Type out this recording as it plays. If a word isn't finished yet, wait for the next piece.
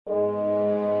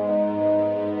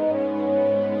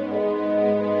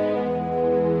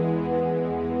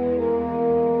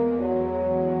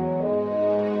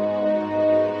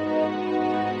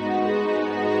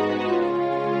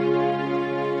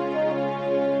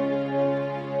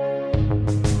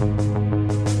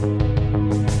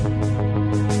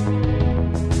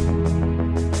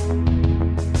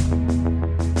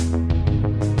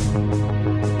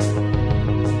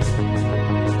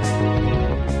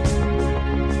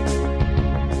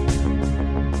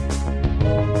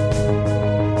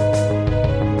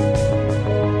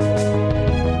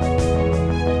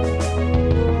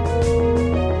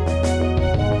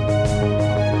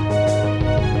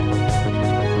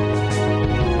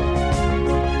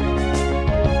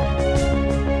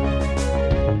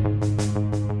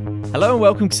Hello and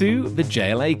welcome to the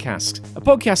JLA Cast, a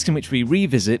podcast in which we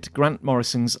revisit Grant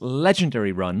Morrison's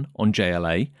legendary run on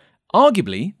JLA,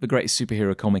 arguably the greatest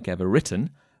superhero comic ever written,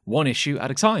 one issue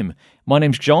at a time. My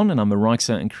name's John and I'm the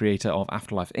writer and creator of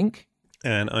Afterlife Inc.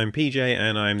 And I'm PJ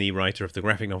and I'm the writer of the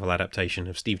graphic novel adaptation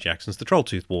of Steve Jackson's The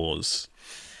Trolltooth Wars.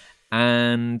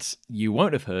 And you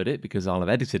won't have heard it because I'll have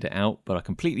edited it out, but I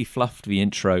completely fluffed the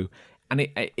intro. And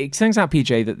it turns out,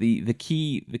 PJ, that the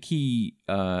key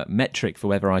metric for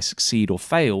whether I succeed or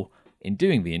fail in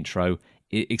doing the intro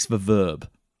is the verb.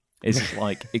 It's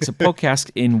like it's a podcast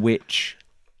in which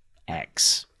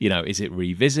X. You know, is it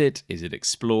revisit? Is it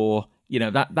explore? You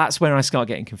know, that's where I start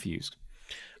getting confused.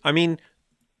 I mean,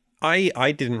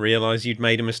 I didn't realise you'd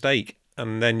made a mistake.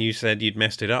 And then you said you'd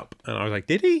messed it up. And I was like,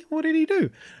 did he? What did he do?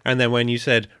 And then when you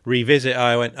said revisit,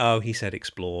 I went, oh, he said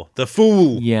explore. The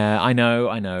fool! Yeah, I know.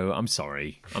 I'm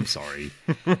sorry.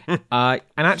 And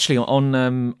actually, on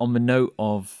the note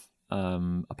of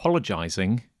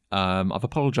apologising, I've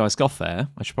apologised off air.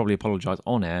 I should probably apologise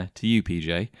on air to you,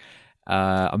 PJ.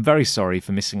 I'm very sorry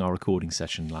for missing our recording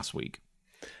session last week.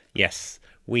 Yes.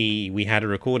 We had a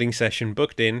recording session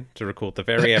booked in to record the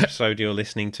very episode you're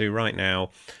listening to right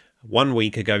now. 1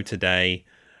 week ago today,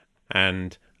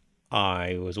 and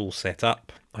I was all set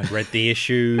up. I'd read the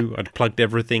issue, I'd plugged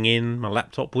everything in, my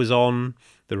laptop was on,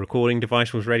 the recording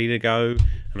device was ready to go,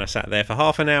 and I sat there for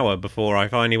half an hour before I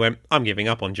finally went, I'm giving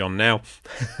up on John now.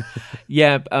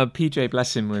 Yeah, PJ,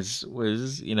 bless him, was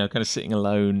kind of sitting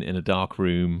alone in a dark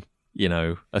room,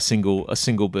 a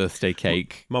single birthday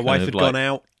cake. My wife had gone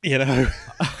out,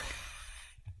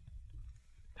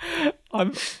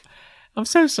 I'm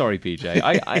so sorry, PJ.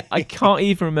 I can't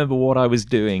even remember what I was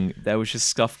doing. There was just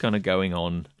stuff kind of going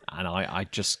on, and I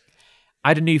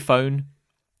had a new phone.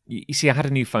 You see, I had a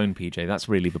new phone, PJ. That's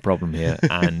really the problem here,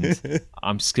 and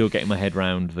I'm still getting my head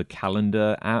around the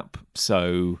calendar app.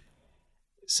 So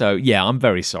yeah, I'm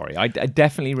very sorry. I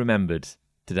definitely remembered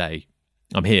today.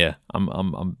 I'm here.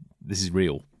 I'm. This is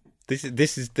real. This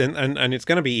is and it's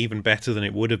going to be even better than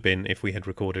it would have been if we had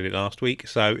recorded it last week.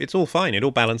 So it's all fine. It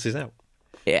all balances out.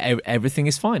 Everything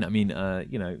is fine. I mean,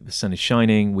 the sun is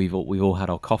shining. We've all had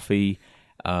our coffee.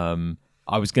 I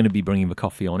was going to be bringing the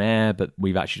coffee on air, but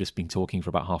we've actually just been talking for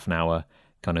about half an hour,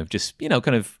 kind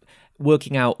of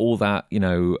working out all that,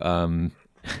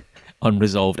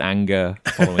 unresolved anger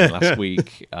following last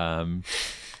week.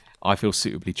 I feel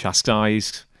suitably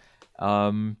chastised.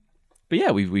 But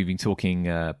yeah, we've been talking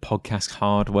podcast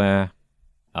hardware,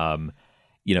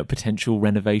 potential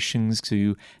renovations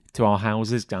to our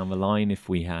houses down the line if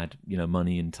we had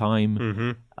money and time.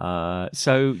 Mm-hmm.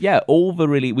 So yeah,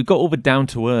 we've got all the down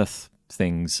to earth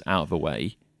things out of the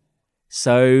way.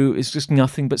 So it's just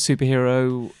nothing but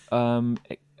superhero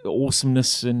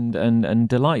awesomeness and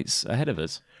delights ahead of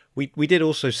us. We did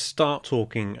also start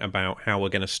talking about how we're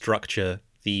going to structure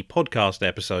the podcast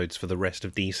episodes for the rest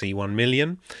of DC 1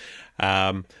 Million.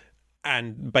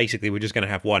 And basically, we're just going to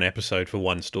have one episode for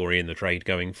one story in the trade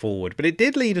going forward. But it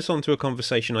did lead us onto a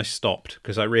conversation I stopped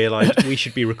because I realised we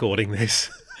should be recording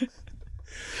this.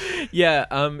 Yeah.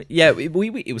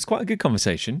 It was quite a good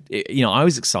conversation. I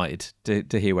was excited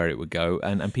to hear where it would go,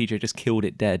 and PJ just killed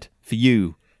it dead for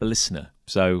you, the listener.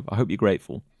 So I hope you're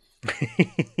grateful.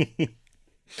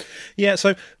 Yeah.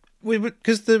 So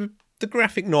because the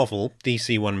graphic novel,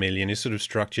 DC 1 Million, is sort of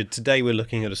structured. Today we're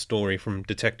looking at a story from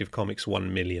Detective Comics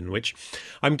 1 Million, which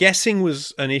I'm guessing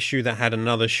was an issue that had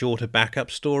another shorter backup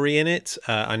story in it.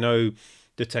 I know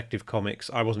Detective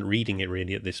Comics, I wasn't reading it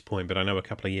really at this point, but I know a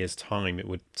couple of years' time it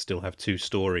would still have two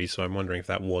stories, so I'm wondering if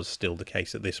that was still the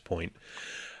case at this point.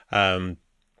 But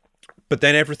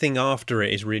then everything after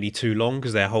it is really too long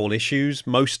because they're whole issues,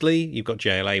 mostly. You've got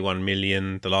JLA 1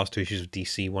 Million, the last two issues of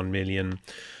DC 1 Million,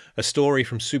 a story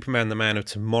from Superman the Man of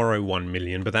Tomorrow 1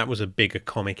 million, but that was a bigger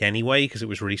comic anyway because it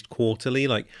was released quarterly.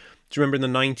 Like, do you remember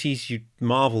in the 90s,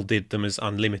 Marvel did them as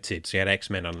unlimited? So you had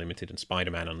X-Men Unlimited and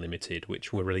Spider-Man Unlimited,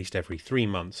 which were released every 3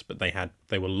 months, but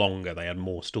they were longer. They had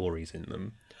more stories in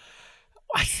them.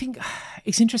 I think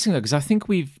it's interesting, though, because I think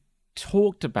we've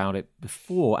talked about it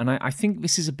before, and I think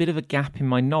this is a bit of a gap in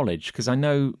my knowledge, because I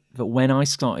know that when I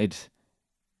started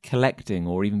collecting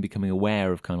or even becoming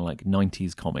aware of kind of like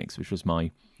 90s comics, which was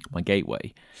my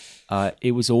gateway,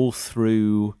 it was all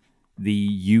through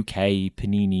the UK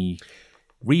Panini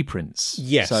reprints.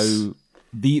 Yes. So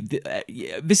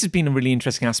this has been a really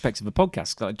interesting aspect of the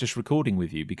podcast, like just recording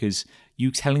with you, because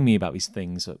you telling me about these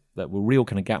things that were real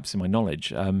kind of gaps in my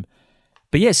knowledge.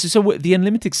 But yes, so the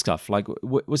Unlimited stuff, like,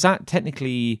 was that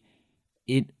technically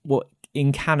what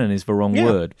in canon is the wrong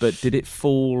word, but did it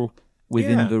fall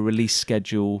within the release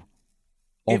schedule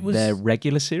of their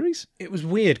regular series? It was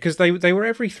weird because they were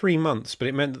every 3 months, but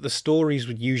it meant that the stories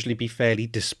would usually be fairly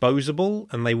disposable,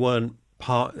 and they weren't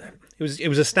part. It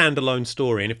was a standalone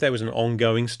story, and if there was an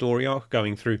ongoing story arc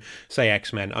going through, say,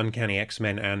 X-Men, Uncanny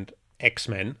X-Men, and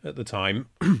X-Men at the time,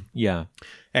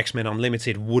 X-Men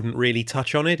Unlimited wouldn't really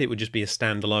touch on it. It would just be a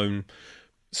standalone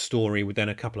story with then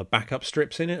a couple of backup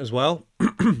strips in it as well.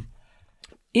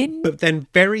 But then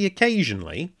very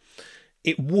occasionally,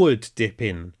 it would dip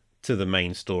in to the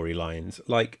main storylines,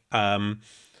 like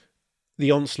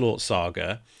the Onslaught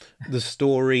saga, the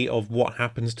story of what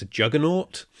happens to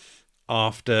Juggernaut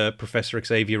after Professor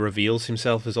Xavier reveals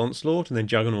himself as Onslaught, and then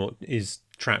Juggernaut is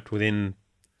trapped within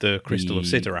the Crystal of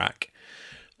Cyttorak.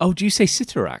 Oh, do you say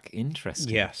Cyttorak?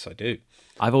 Interesting. Yes, I do.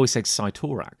 I've always said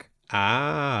Cytorak.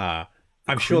 Ah,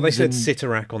 I'm sure they said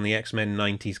Cyttorak on the X-Men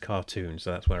 90s cartoon,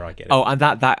 so that's where I get it. Oh, and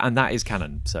that is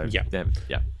canon. So yeah.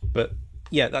 But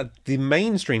yeah, the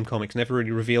mainstream comics never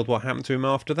really revealed what happened to him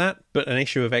after that, but an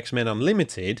issue of X-Men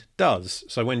Unlimited does.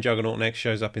 So when Juggernaut next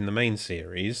shows up in the main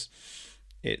series,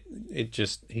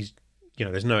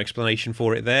 there's no explanation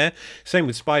for it there. Same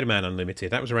with Spider-Man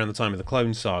Unlimited. That was around the time of the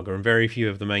Clone Saga, and very few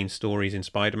of the main stories in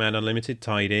Spider-Man Unlimited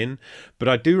tied in. But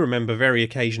I do remember very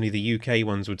occasionally the UK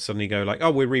ones would suddenly go like,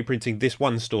 oh, we're reprinting this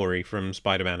one story from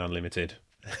Spider-Man Unlimited.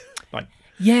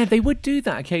 Yeah, they would do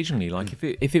that occasionally. Like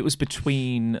if it was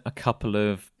between a couple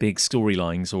of big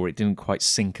storylines or it didn't quite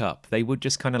sync up, they would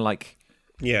just kind of like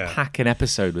pack an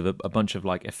episode with a bunch of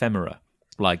like ephemera.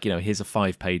 Like, here's a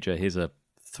 5-pager, here's a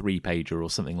 3-pager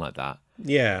or something like that.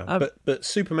 Yeah, but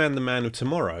Superman the Man of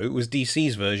Tomorrow was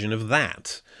DC's version of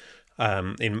that,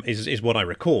 is what I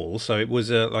recall. So it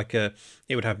was it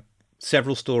would have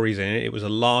several stories in it. It was a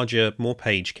larger, more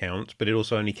page count, but it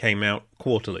also only came out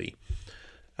quarterly.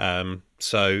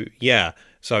 So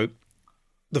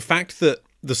the fact that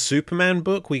the Superman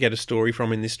book we get a story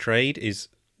from in this trade is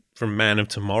from Man of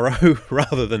Tomorrow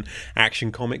rather than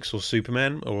Action Comics or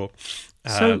Superman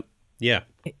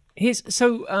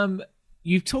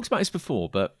you've talked about this before,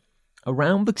 but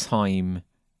around the time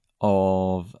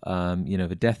of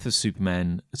the death of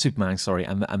Superman,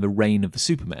 and the reign of the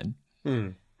Supermen,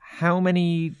 how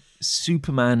many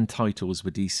Superman titles were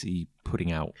DC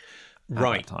putting out at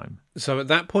that time? So at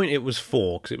that point it was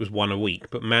 4 because it was one a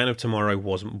week, but Man of Tomorrow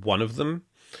wasn't one of them.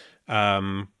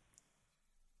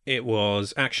 It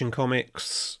was Action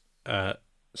Comics,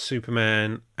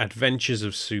 Superman, Adventures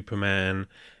of Superman,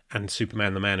 and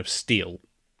Superman the Man of Steel.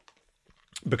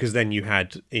 Because then you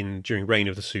had, during Reign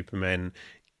of the Supermen,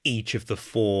 each of the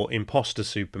 4 imposter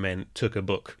Supermen took a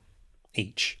book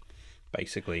each,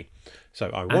 basically. So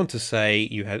I want to say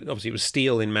you had, obviously it was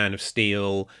Steel in Man of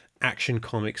Steel, Action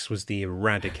Comics was the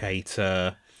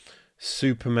Eradicator,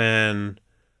 Superman,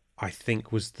 I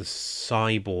think, was the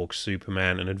Cyborg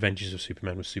Superman, and Adventures of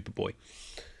Superman was Superboy.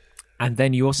 And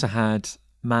then you also had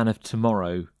Man of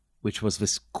Tomorrow, which was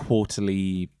this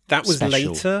quarterly That was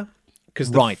special. Later, because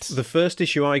the first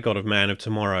issue I got of Man of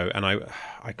Tomorrow, and I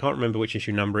can't remember which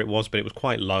issue number it was, but it was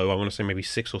quite low, I want to say maybe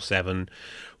 6 or 7,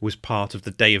 was part of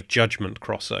the Day of Judgment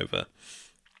crossover.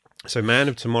 So Man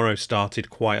of Tomorrow started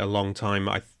quite a long time,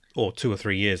 or 2 or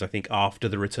 3 years, I think, after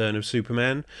the return of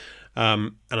Superman.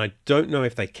 And I don't know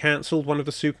if they cancelled one of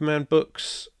the Superman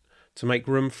books to make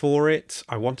room for it.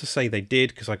 I want to say they did,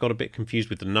 because I got a bit confused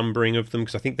with the numbering of them,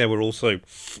 because I think there were also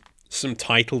some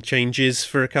title changes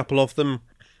for a couple of them.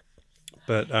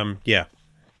 But, yeah.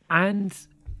 And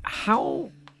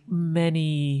how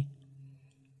many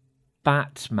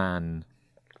Batman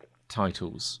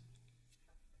titles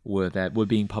were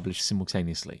being published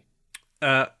simultaneously?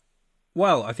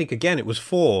 Well, I think, again, it was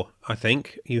 4, I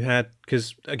think. You had,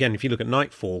 because, again, if you look at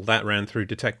Nightfall, that ran through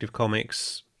Detective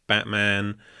Comics,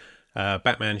 Batman,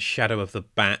 Batman Shadow of the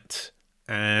Bat,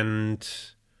 and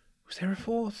was there a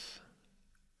 4th?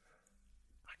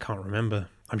 can't remember.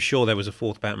 I'm sure there was a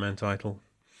fourth Batman title.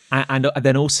 And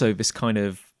then also this kind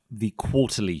of the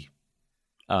quarterly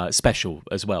special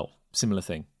as well. Similar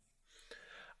thing.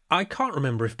 I can't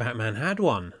remember if Batman had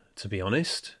one, to be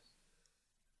honest.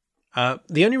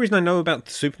 The only reason I know about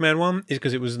the Superman one is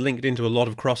because it was linked into a lot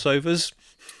of crossovers.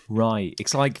 Right.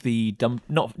 It's like the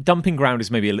dumping ground is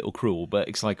maybe a little cruel, but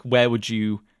it's like, where would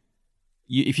you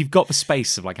if you've got the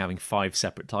space of like having 5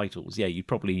 separate titles, yeah, you'd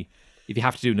probably, if you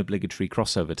have to do an obligatory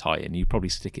crossover tie-in, you'd probably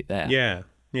stick it there.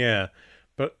 Yeah.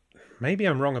 But maybe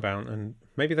I'm wrong about, and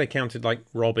maybe they counted like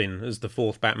Robin as the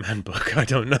fourth Batman book. I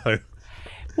don't know.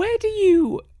 Where do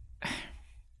you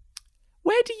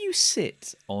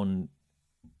sit on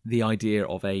the idea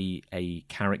of a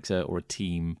character or a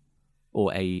team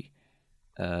or a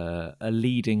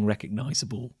leading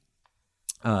recognizable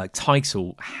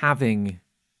title having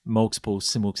multiple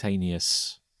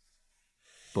simultaneous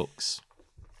books?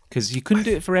 Because you couldn't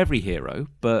do it for every hero,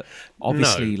 but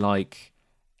obviously, like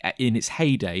in its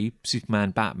heyday,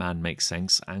 Superman, Batman makes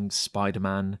sense, and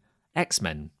Spider-Man,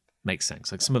 X-Men makes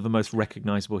sense. Like some of the most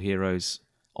recognizable heroes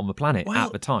on the planet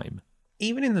at the time.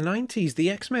 Even in the 90s,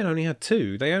 the X-Men only had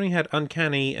 2. They only had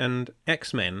Uncanny and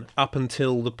X-Men up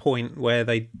until the point where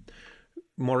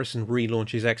Morrison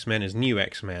relaunches X-Men as New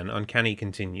X-Men. Uncanny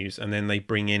continues, and then they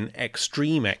bring in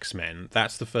Extreme X-Men.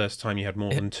 That's the first time you had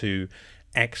more than 2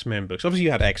 X-Men books. Obviously,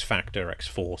 you had X-Factor,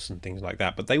 X-Force, and things like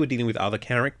that, but they were dealing with other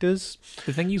characters.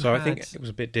 The thing I think it was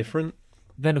a bit different.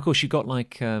 Then, of course, you got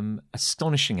like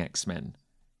Astonishing X-Men,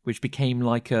 which became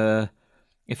like a...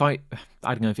 I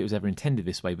don't know if it was ever intended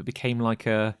this way, but became like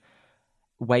a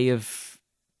way of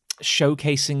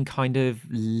showcasing kind of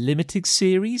limited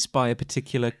series by a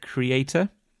particular creator.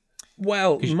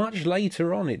 Well, much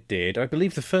later on it did. I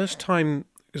believe the first time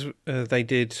they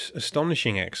did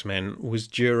Astonishing X-Men was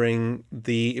during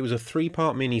it was a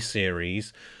 3-part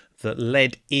miniseries that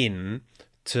led in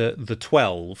to the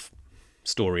 12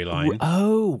 storyline.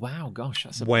 Oh, wow, gosh,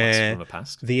 that's a blast from the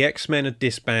past. The X-Men had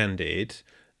disbanded,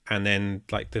 and then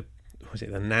like the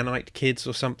Nanite kids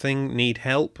or something need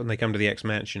help, and they come to the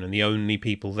X-Mansion, and the only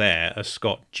people there are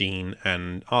Scott, Jean,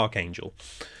 and Archangel.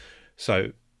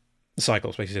 So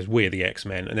Cyclops basically says, we're the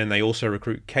X-Men, and then they also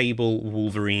recruit Cable,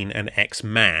 Wolverine, and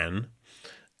X-Man,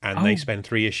 and they spend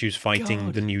 3 issues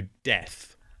fighting the new Death,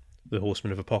 the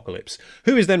Horseman of Apocalypse,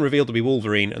 who is then revealed to be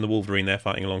Wolverine, and the Wolverine they're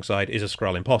fighting alongside is a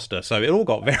Skrull imposter. So it all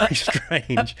got very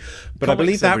strange. But I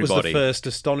believe that was the first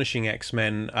Astonishing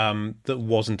X-Men that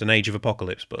wasn't an Age of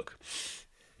Apocalypse book.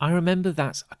 I remember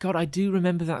that. God, I do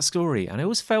remember that story. And I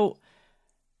always felt...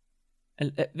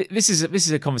 This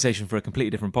is a conversation for a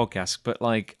completely different podcast, but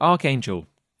like Archangel,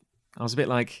 I was a bit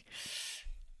like...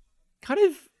 kind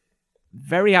of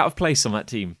very out of place on that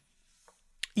team.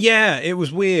 Yeah, it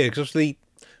was weird, because obviously...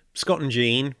 Scott and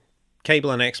Jean,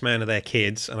 Cable and X-Man are their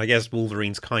kids, and I guess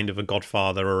Wolverine's kind of a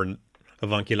godfather or an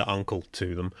avuncular uncle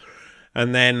to them.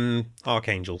 And then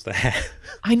Archangel's there.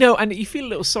 I know, and you feel a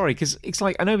little sorry, because it's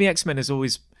like, I know the X-Men has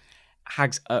always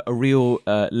had a real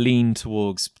lean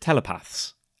towards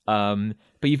telepaths, but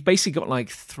you've basically got like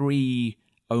 3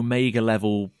 Omega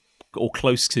level, or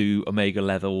close to Omega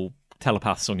level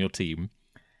telepaths on your team.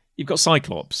 You've got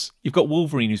Cyclops, you've got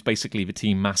Wolverine, who's basically the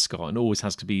team mascot and always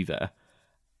has to be there.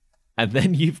 And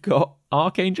then you've got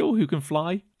Archangel, who can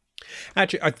fly.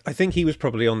 Actually, I think he was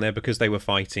probably on there because they were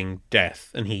fighting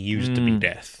Death, and he used to be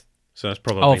Death. So that's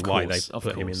probably why they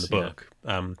put him in the book.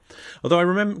 Yeah. Although I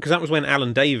remember, because that was when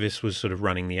Alan Davis was sort of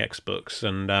running the X books,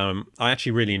 and I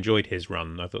actually really enjoyed his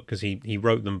run. I thought, because he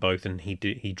wrote them both, and he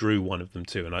drew one of them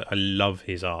too, and I love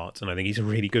his art, and I think he's a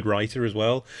really good writer as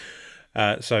well.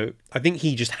 So I think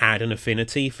he just had an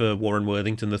affinity for Warren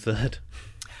Worthington III.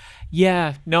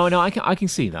 Yeah, no, I can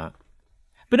see that.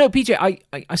 But no, PJ,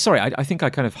 I sorry, I think I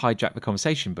kind of hijacked the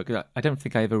conversation, but I don't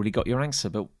think I ever really got your answer.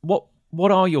 But what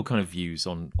are your kind of views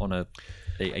on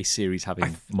a series having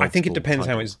multiple I think it depends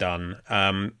titles? how it's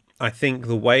done. I think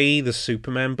the way the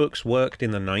Superman books worked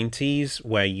in the 90s,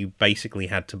 where you basically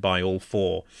had to buy all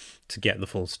 4 to get the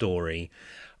full story,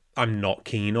 I'm not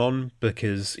keen on,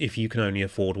 because if you can only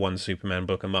afford 1 Superman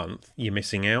book a month, you're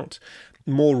missing out.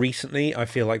 More recently, I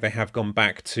feel like they have gone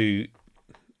back to...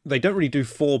 They don't really do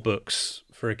 4 books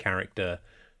for a character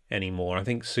anymore. I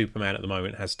think Superman at the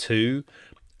moment has 2,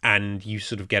 and you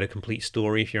sort of get a complete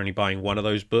story if you're only buying 1 of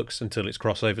those books until it's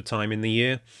crossover time in the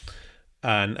year.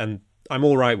 And I'm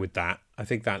all right with that. I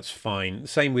think that's fine.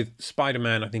 Same with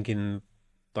Spider-Man. I think in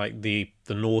like the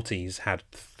noughties had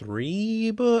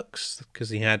 3 books, because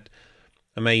he had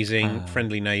Amazing,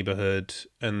 Friendly Neighborhood,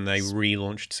 and they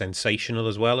relaunched Sensational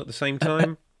as well at the same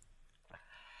time.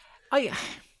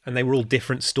 And they were all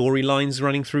different storylines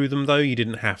running through them, though. You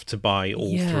didn't have to buy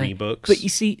all 3 books. But you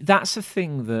see, that's a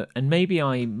thing that, and maybe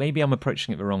I'm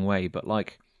approaching it the wrong way, but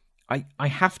like, I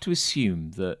have to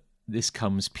assume that this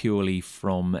comes purely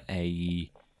from an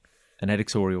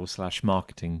editorial /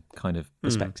 marketing kind of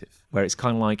perspective, where it's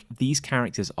kind of like these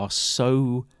characters are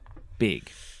so big.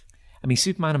 I mean,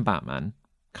 Superman and Batman,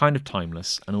 kind of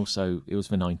timeless, and also it was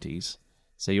the 90s,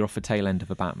 so you're off the tail end of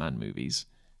the Batman movies.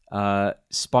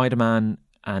 Spider-Man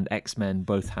and X-Men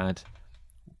both had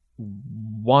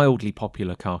wildly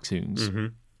popular cartoons. Mm-hmm.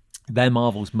 They're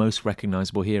Marvel's most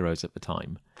recognizable heroes at the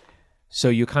time. So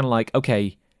you're kind of like,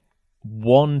 okay,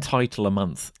 one title a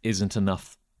month isn't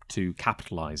enough to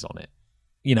capitalize on it,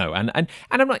 you know. And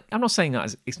I'm not saying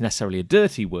that it's necessarily a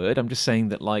dirty word. I'm just saying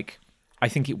that, like, I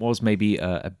think it was maybe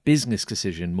a business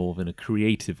decision more than a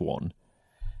creative one.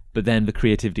 But then the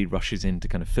creativity rushes in to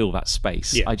kind of fill that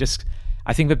space. Yeah.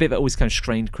 I think the bit that always kind of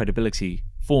strained credibility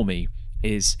for me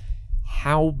is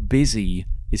how busy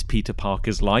is Peter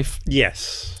Parker's life?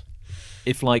 Yes.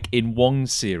 If, like, in one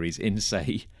series, in,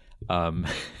 say,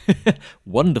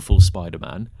 Wonderful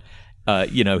Spider-Man,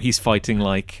 he's fighting,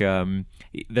 like,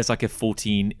 there's like a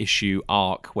 14-issue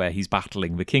arc where he's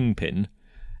battling the Kingpin,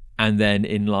 and then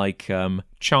in, like,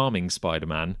 Charming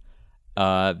Spider-Man,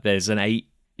 there's an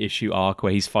 8-issue arc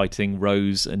where he's fighting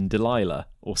Rose and Delilah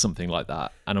or something like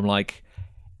that. And I'm like,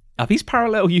 are these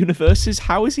parallel universes?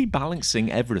 How is he balancing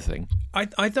everything?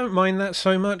 I don't mind that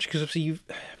so much, because obviously you've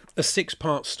a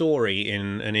 6-part story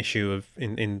in an issue of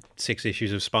in 6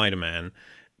 issues of Spider-Man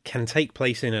can take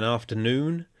place in an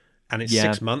afternoon, and it's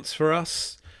 6 months for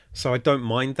us. So I don't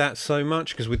mind that so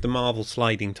much, because with the Marvel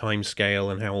sliding time scale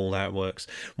and how all that works,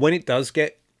 when it does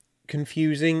get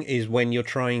confusing is when you've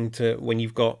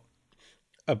got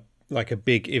a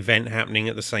big event happening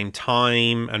at the same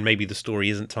time, and maybe the story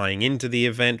isn't tying into the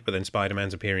event, but then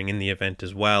Spider-Man's appearing in the event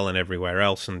as well and everywhere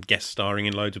else and guest starring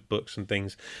in loads of books and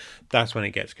things. That's when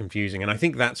it gets confusing. And I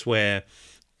think that's where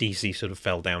DC sort of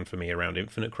fell down for me around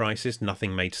Infinite Crisis.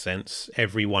 Nothing made sense.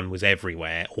 Everyone was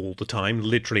everywhere all the time.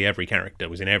 Literally every character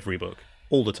was in every book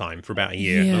all the time for about a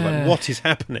year. Yeah. I was like, what is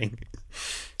happening?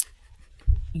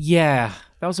 Yeah,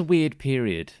 that was a weird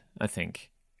period, I think.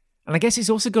 And I guess it's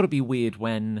also got to be weird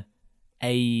when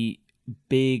a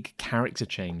big character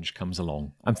change comes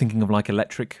along. I'm thinking of, like,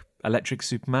 Electric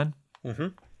Superman. Mm-hmm.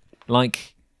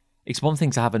 Like, it's one thing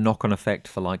to have a knock-on effect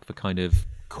for, like, the kind of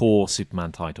core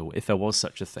Superman title, if there was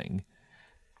such a thing.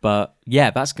 But yeah,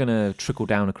 that's going to trickle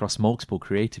down across multiple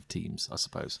creative teams, I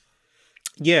suppose.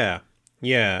 Yeah,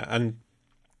 and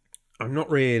I'm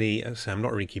not really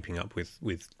keeping up with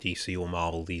DC or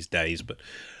Marvel these days, but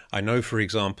I know, for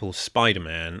example,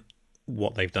 Spider-Man,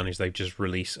 what they've done is they've just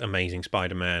released Amazing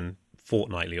Spider-Man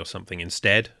fortnightly or something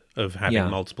instead of having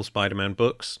multiple Spider-Man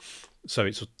books. So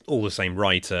it's all the same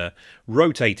writer,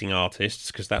 rotating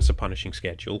artists, because that's a punishing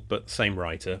schedule, but same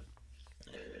writer.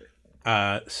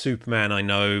 Superman, I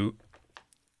know,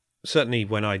 certainly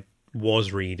when I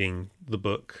was reading the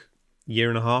book a year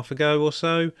and a half ago or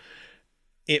so,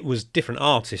 it was different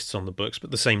artists on the books,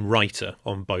 but the same writer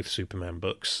on both Superman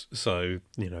books. So,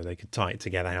 they could tie it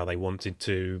together how they wanted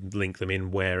to, link them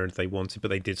in where they wanted, but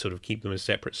they did sort of keep them as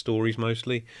separate stories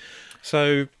mostly.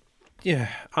 So, yeah,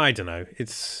 I don't know.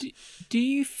 It's. Do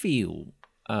you feel,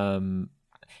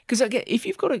 because again, if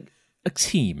you've got a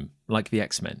team like the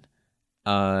X-Men,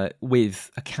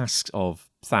 with a cast of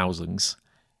thousands,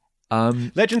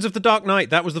 Legends of the Dark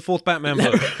Knight, that was the 4th Batman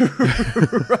book.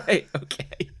 Right,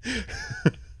 okay.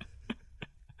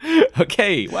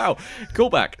 Okay, wow,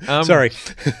 callback. Sorry.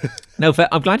 No,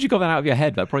 I'm glad you got that out of your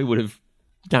head. That probably would have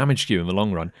damaged you in the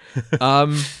long run.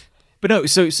 But no,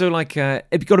 so like, if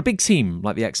you've got a big team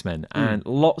like the X-Men and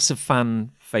lots of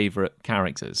fan favorite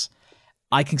characters,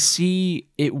 I can see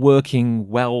it working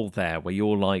well there, where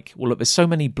you're like, well, look, there's so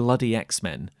many bloody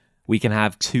X-Men, we can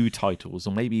have 2 titles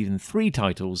or maybe even 3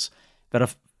 titles that are,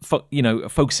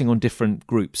 focusing on different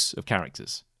groups of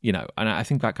characters, and I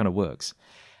think that kind of works.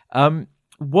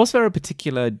 Was there a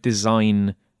particular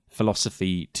design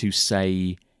philosophy to,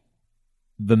 say,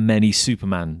 the many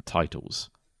Superman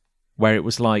titles, where it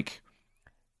was like,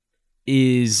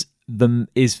 is Superman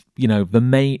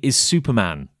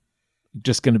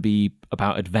just going to be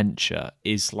about adventure?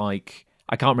 Is, like,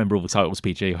 I can't remember all the titles,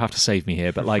 PJ, you'll have to save me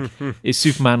here, but, like, is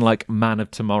Superman, like, Man of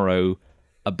Tomorrow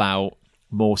about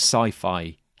more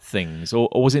sci-fi things, or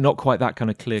was it not quite that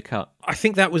kind of clear cut? I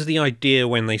think that was the idea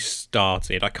when they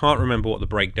started. I can't remember what the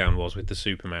breakdown was with the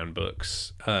Superman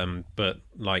books, but,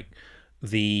 like,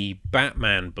 the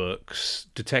Batman books,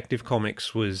 Detective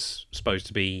Comics was supposed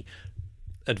to be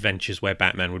adventures where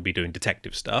Batman would be doing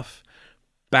detective stuff.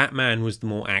 Batman was the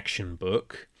more action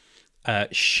book,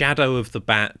 Shadow of the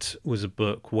Bat was a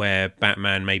book where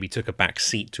Batman maybe took a back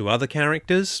seat to other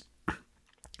characters,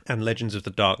 and Legends of the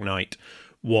Dark Knight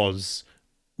was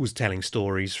telling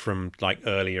stories from like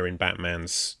earlier in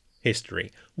Batman's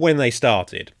history when they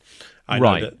started. I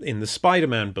know that in the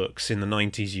Spider-Man books in the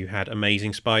 90s, you had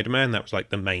Amazing Spider-Man. That was like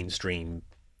the mainstream,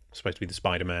 supposed to be the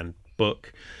Spider-Man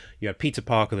book. You had Peter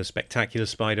Parker, the Spectacular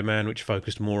Spider-Man, which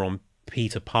focused more on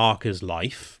Peter Parker's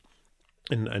life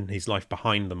and his life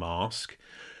behind the mask.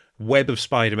 Web of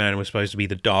Spider-Man was supposed to be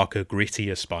the darker,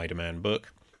 grittier Spider-Man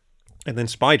book. And then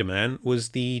Spider-Man was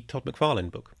the Todd McFarlane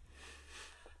book.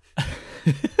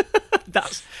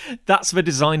 That's the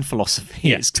design philosophy.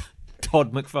 Yeah. It's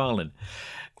Todd McFarlane.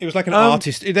 It was like an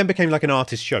artist. It then became like an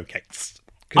artist showcase.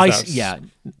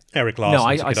 Eric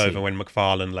Larson took it over when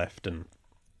McFarlane left.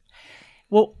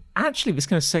 Well, actually, this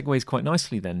kind of segues quite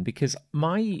nicely then, because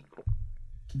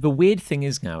the weird thing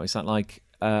is now is that like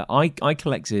I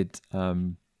collected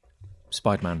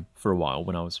Spider-Man for a while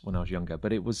when I was younger,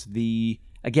 but it was the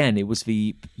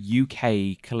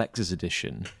UK collector's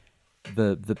edition,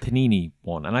 the Panini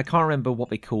one, and I can't remember what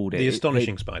they called it. The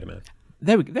Astonishing Spider-Man.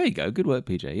 There you go. Good work,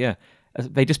 PJ. Yeah,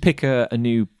 they just pick a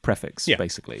new prefix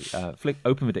basically.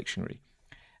 Open the dictionary.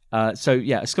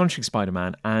 Astonishing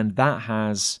Spider-Man, and that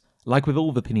has, like with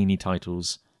all the Panini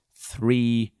titles,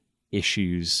 3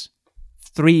 issues.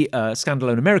 3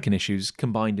 standalone American issues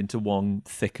combined into one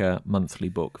thicker monthly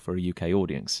book for a UK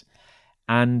audience,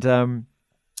 and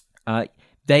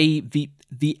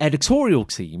the editorial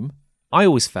team, I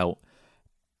always felt,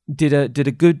 did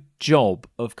a good job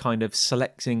of kind of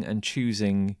selecting and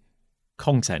choosing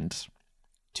content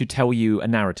to tell you a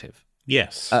narrative.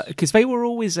 Yes, because they were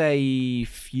always a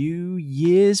few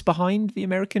years behind the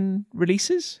American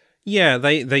releases. Yeah,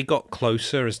 they got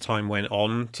closer as time went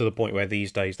on, to the point where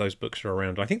these days those books are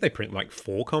around. I think they print like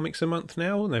 4 comics a month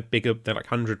now, and they're bigger. They're like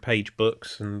 100-page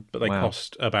books, but they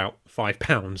cost about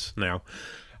 £5 now.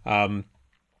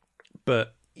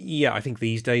 But yeah, I think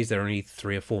these days they're only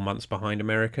 3 or 4 months behind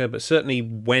America. But certainly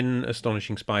when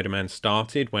Astonishing Spider-Man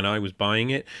started, when I was buying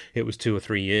it, it was 2 or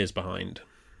 3 years behind.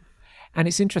 And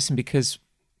it's interesting because,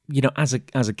 you know, as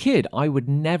a kid, I would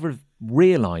never have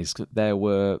realised that there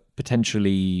were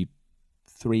potentially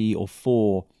 3 or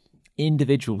 4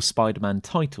 individual Spider-Man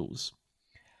titles.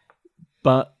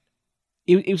 But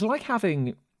it was like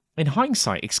having, in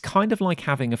hindsight, it's kind of like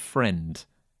having a friend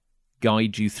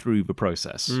guide you through the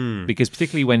process. Because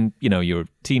particularly when, you know, you're a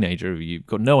teenager, you've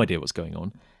got no idea what's going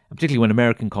on, and particularly when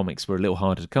American comics were a little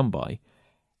harder to come by,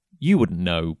 you wouldn't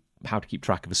know how to keep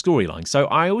track of a storyline. So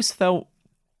I always felt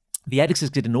the editors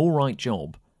did an all right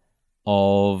job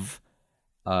of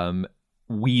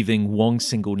weaving one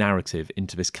single narrative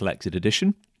into this collected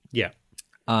edition. Yeah.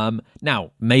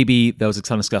 Now, maybe there was a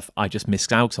ton of stuff I just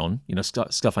missed out on, you know,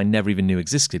 stuff I never even knew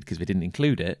existed because they didn't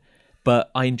include it,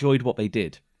 but I enjoyed what they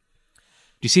did.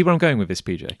 Do you see where I'm going with this,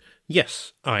 PJ?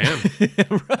 Yes, I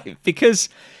am. Right, because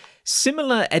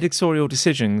similar editorial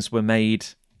decisions were made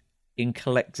in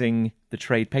collecting the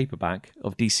trade paperback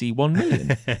of DC 1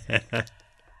 Million.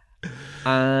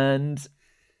 And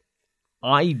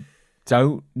I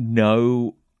don't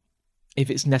know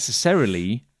if it's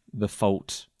necessarily the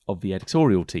fault of the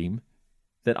editorial team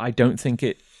that I don't think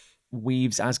it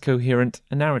weaves as coherent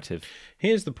a narrative.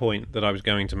 Here's the point that I was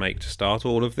going to make to start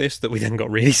all of this that we then got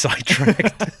really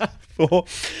sidetracked for.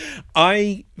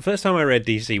 First time I read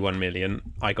DC 1 Million,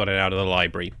 I got it out of the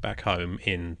library back home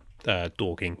in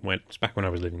Dorking. It's back when I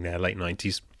was living there, late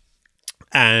 90s.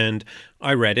 And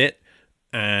I read it,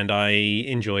 and I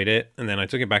enjoyed it, and then I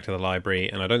took it back to the library,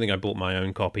 and I don't think I bought my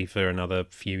own copy for another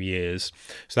few years.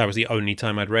 So that was the only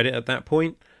time I'd read it at that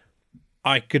point.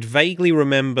 I could vaguely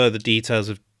remember the details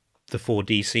of the 4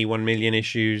 DC 1 Million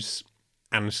issues,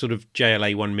 and sort of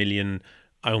JLA 1 Million,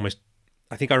 I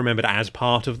think I remembered as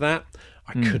part of that.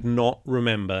 I could not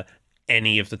remember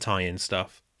any of the tie-in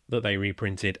stuff that they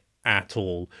reprinted at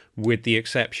all, with the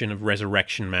exception of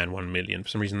Resurrection Man 1 Million. For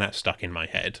some reason that stuck in my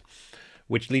head,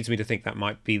 which leads me to think that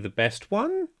might be the best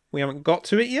one. We haven't got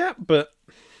to it yet, but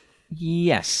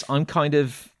yes, I'm kind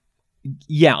of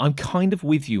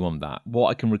with you on that, what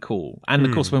I can recall. And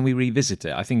of course, when we revisit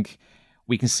it, I think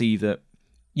we can see that,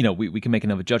 you know, we can make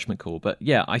another judgment call. But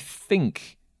yeah, I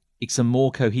think it's a more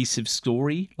cohesive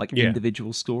story, like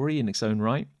individual story in its own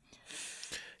right.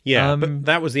 Yeah, but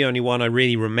that was the only one I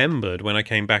really remembered when I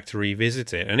came back to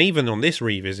revisit it. And even on this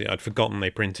revisit, I'd forgotten they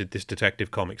printed this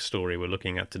Detective Comics story we're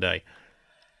looking at today.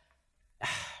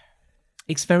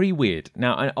 It's very weird.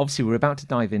 Now, obviously, we're about to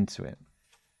dive into it.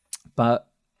 But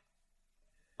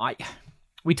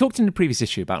we talked in the previous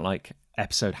issue about, like,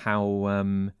 episode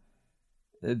how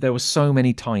there were so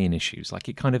many tie-in issues. Like,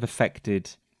 it kind of affected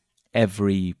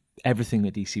everything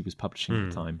that DC was publishing at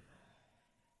the time.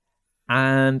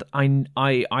 And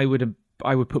I would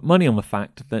put money on the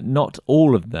fact that not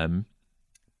all of them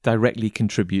directly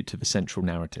contribute to the central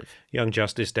narrative. Young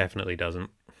Justice definitely doesn't.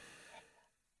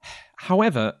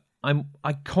 However,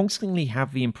 I constantly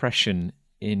have the impression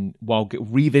while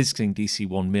revisiting DC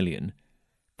 1 million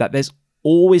that there's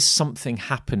always something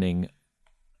happening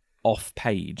off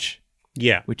page,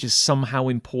 which is somehow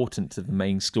important to the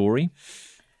main story.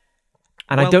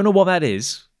 And I don't know what that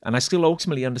is, and I still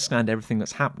ultimately understand everything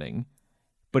that's happening,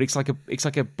 but it's like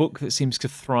a book that seems to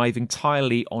thrive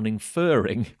entirely on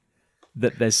inferring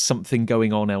that there's something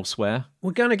going on elsewhere.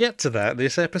 We're going to get to that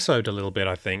this episode a little bit,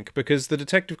 I think, because the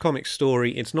Detective Comics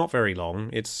story, it's not very long.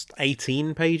 It's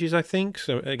 18 pages, I think.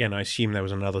 So, again, I assume there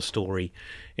was another story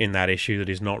in that issue that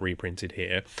is not reprinted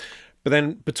here. But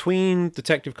then between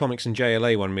Detective Comics and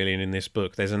JLA 1 million in this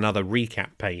book, there's another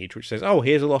recap page which says, oh,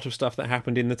 here's a lot of stuff that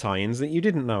happened in the tie-ins that you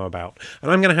didn't know about. And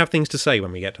I'm going to have things to say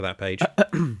when we get to that page.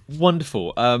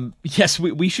 Wonderful. Yes,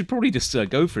 we should probably just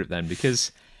go for it then,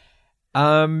 because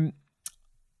I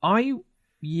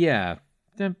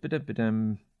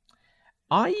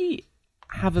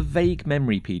have a vague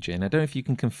memory, PJ, and I don't know if you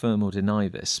can confirm or deny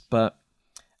this, but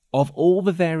of all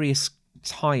the various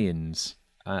tie-ins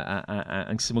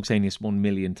and simultaneous 1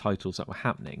 million titles that were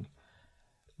happening,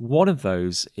 one of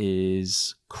those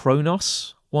is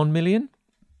Kronos 1 million.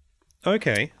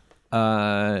 Okay.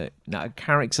 Now, a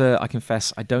character, I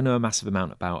confess, I don't know a massive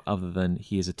amount about, other than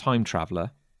he is a time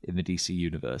traveler in the DC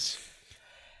universe.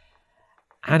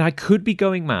 And I could be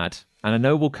going mad, and I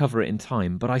know we'll cover it in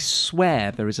time, but I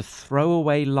swear there is a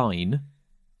throwaway line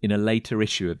in a later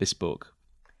issue of this book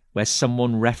where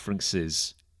someone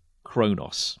references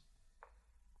Kronos.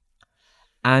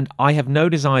 And I have no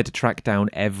desire to track down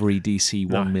every DC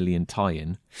 1 million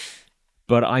tie-in,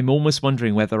 but I'm almost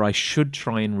wondering whether I should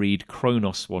try and read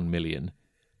Kronos 1 million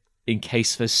in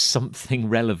case there's something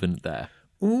relevant there.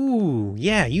 Ooh,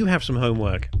 yeah, you have some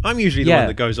homework. I'm usually the one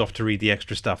that goes off to read the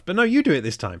extra stuff, but no, you do it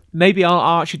this time. Maybe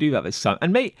I'll actually do that this time.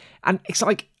 And it's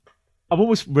like, I'm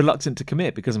almost reluctant to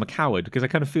commit because I'm a coward, because I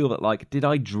kind of feel that, like, did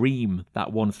I dream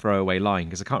that one throwaway line?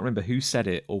 Because I can't remember who said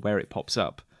it or where it pops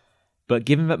up. But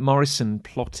given that Morrison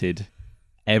plotted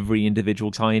every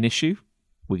individual tie-in issue,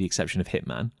 with the exception of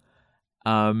Hitman,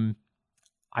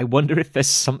 I wonder if there's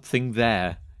something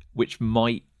there which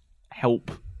might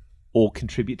help or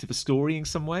contribute to the story in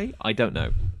some way. I don't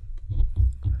know.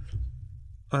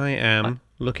 I am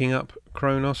looking up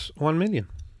Kronos 1 million.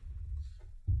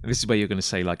 This is where you're going to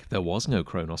say, like, there was no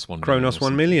Kronos 1 million. Kronos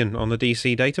 1 million on the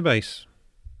DC database.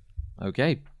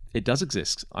 Okay, it does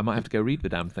exist. I might have to go read the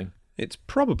damn thing. It's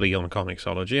probably on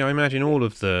Comixology. I imagine all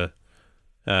of the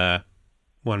 1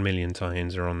 million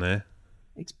tie-ins are on there.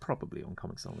 It's probably on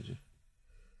Comixology.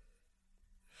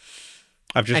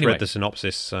 I've just read the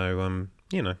synopsis, so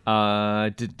you know.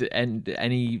 Did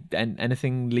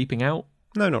anything leaping out?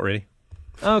 No, not really.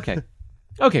 Okay.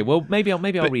 Okay. Well, maybe I'll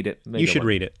read it. Maybe you should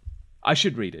read it. I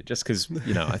should read it just because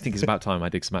I think it's about time I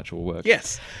did some actual work.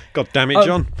 Yes. God damn it,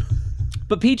 John.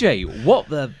 But PJ, what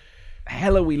the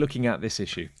hell are we looking at this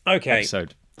issue? Okay.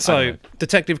 Episode. So,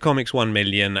 Detective Comics 1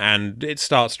 million, and it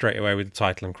starts straight away with the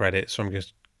title and credits. So I'm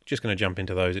just going to jump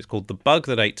into those. It's called The Bug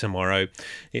That Ate Tomorrow.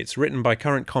 It's written by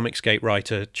current Comicsgate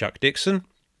writer Chuck Dixon.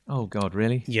 Oh, God,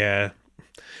 really? Yeah.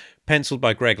 Penciled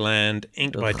by Greg Land,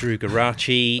 inked by Drew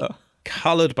Garaci,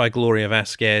 coloured by Gloria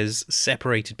Vasquez,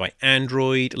 separated by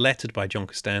Android, lettered by John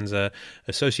Costanza,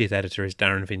 associate editor is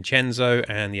Darren Vincenzo,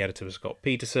 and the editor was Scott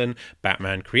Peterson.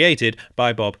 Batman created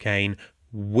by Bob Kane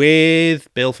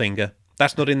with Bill Finger.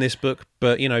 That's not in this book,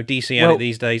 but, DC add it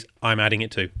these days. I'm adding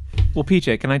it too. Well,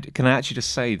 PJ, can I actually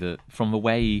just say that from the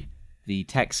way the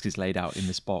text is laid out in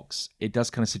this box, it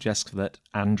does kind of suggest that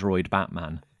Android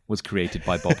Batman was created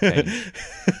by Bob Kane.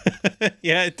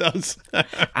 Yeah, it does.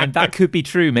 And that could be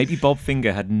true. Maybe Bob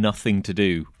Finger had nothing to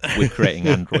do with creating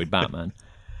Android Batman.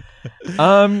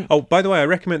 Oh, by the way, I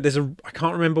recommend I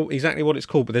can't remember exactly what it's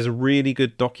called, but there's a really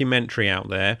good documentary out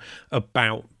there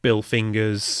about Bill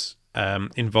Finger's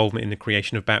involvement in the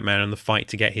creation of Batman and the fight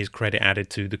to get his credit added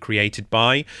to the created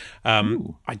by.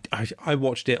 I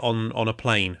watched it on a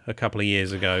plane a couple of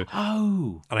years ago.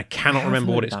 Oh. And I cannot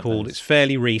remember what it's called. It's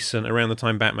fairly recent, around the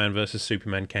time Batman vs.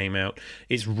 Superman came out.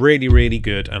 It's really, really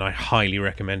good, and I highly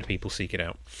recommend people seek it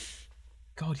out.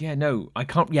 God, yeah, no, I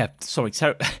can't. Yeah, sorry,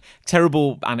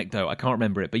 terrible anecdote. I can't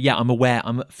remember it, but yeah, I'm aware.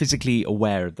 I'm physically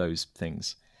aware of those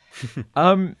things.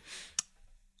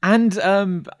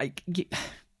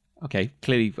 Okay,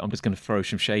 clearly, I'm just going to throw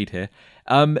some shade here.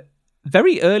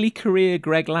 Very early career,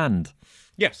 Greg Land.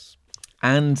 Yes,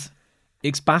 and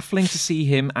it's baffling to see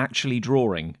him actually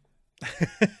drawing.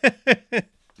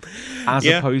 as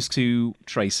Yeah. opposed to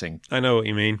tracing. I know what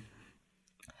you mean.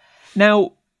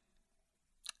 Now,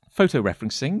 photo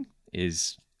referencing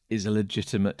is a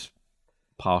legitimate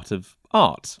part of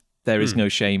art. There is no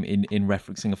shame in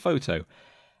referencing a photo.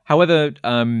 However,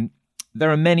 there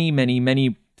are many, many,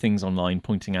 many things online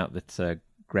pointing out that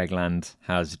Greg Land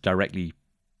has directly,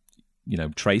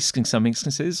 traced in some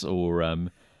instances, or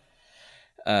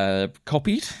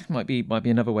copied might be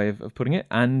another way of putting it.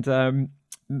 And and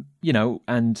don't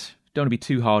want to be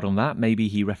too hard on that. Maybe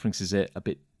he references it a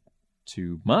bit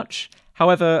too much.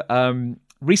 However,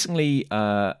 recently,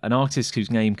 an artist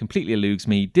whose name completely eludes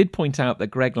me did point out that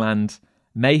Greg Land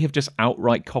may have just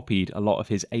outright copied a lot of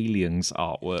his Aliens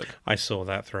artwork I saw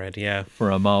that thread, yeah. for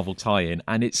a Marvel tie-in,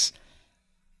 and it's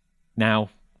now,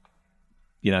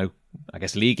 I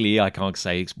guess legally I can't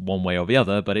say it's one way or the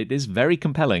other, but it is very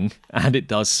compelling, and it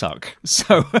does suck.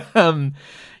 So,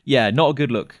 not a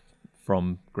good look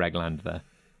from Greg Land there.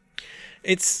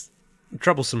 It's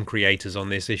troublesome creators on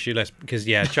this issue, because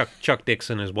Chuck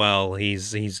Dixon as well.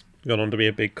 He's gone on to be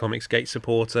a big Comicsgate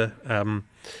supporter. Some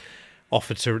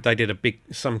Comicsgate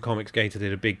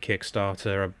did a big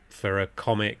Kickstarter for a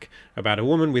comic about a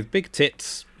woman with big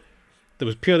tits that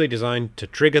was purely designed to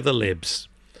trigger the libs,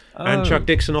 and Chuck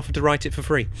Dixon offered to write it for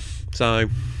free. So,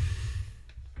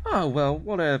 well,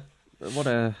 what a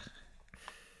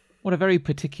very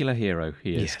particular hero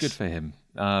he is. Yes. Good for him.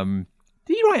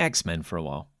 Did he write X-Men for a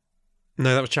while?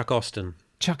 no, that was Chuck Austin.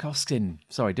 Chuck Austin.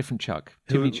 Sorry, different Chuck.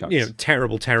 Too many Chucks.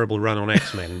 Terrible run on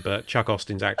X-Men, but Chuck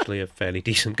Austin's actually a fairly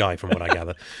decent guy from what I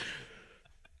gather.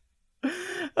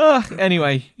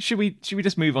 Anyway, should we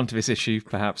just move on to this issue,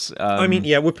 perhaps?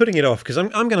 We're putting it off because I'm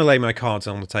going to lay my cards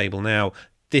on the table now.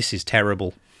 This is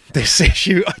terrible. This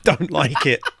issue, I don't like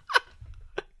it.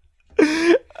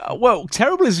 Well,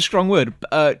 terrible is a strong word.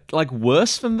 Like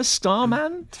worse than the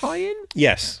Starman tie-in?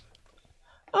 Yes.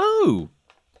 Oh,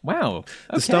 wow. Okay.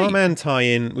 The Starman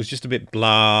tie-in was just a bit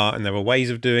blah, and there were ways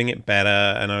of doing it better,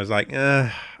 and I was like,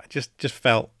 I just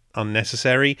felt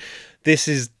unnecessary. This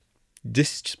is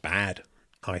just bad,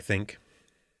 I think.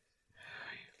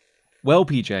 Well,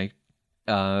 PJ,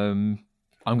 I'm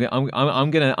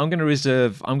gonna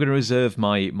reserve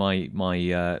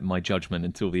my judgment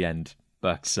until the end,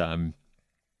 but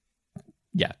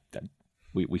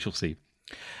we shall see.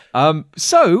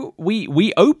 So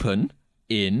we open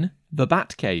in the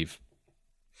Batcave,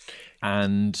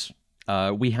 and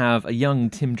we have a young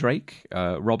Tim Drake,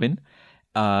 Robin,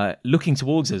 looking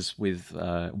towards us with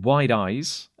wide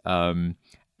eyes,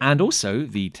 and also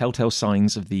the telltale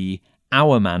signs of the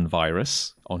Hourman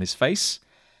virus on his face,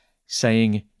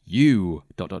 saying, "You ...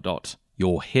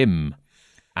 you're him,"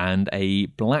 and a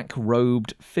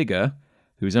black-robed figure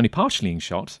who is only partially in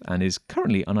shot and is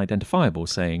currently unidentifiable,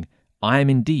 saying, "I am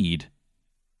indeed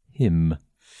him."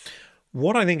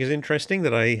 What I think is interesting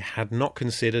that I had not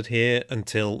considered here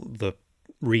until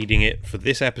reading it for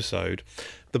this episode,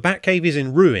 the Batcave is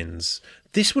in ruins.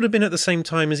 This would have been at the same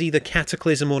time as either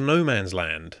Cataclysm or No Man's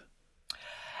Land.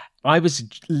 I was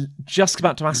just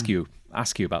about to ask you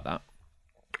about that.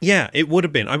 Yeah, it would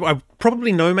have been. I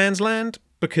probably No Man's Land,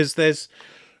 because there's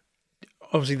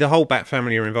obviously the whole Bat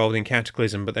family are involved in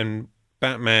Cataclysm, but then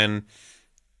Batman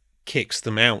kicks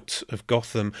them out of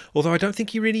Gotham. Although I don't think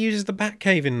he really uses the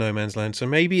Batcave in No Man's Land, so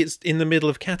maybe it's in the middle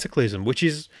of Cataclysm, which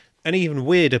is an even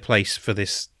weirder place for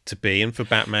this to be, and for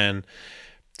Batman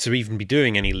to even be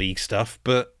doing any League stuff.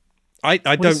 But I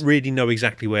don't really know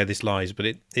exactly where this lies, but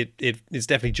it's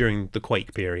definitely during the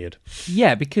Quake period.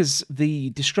 Yeah, because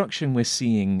the destruction we're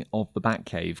seeing of the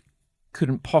Batcave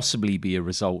couldn't possibly be a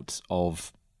result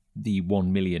of the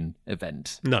 1 million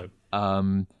event. No.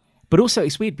 But also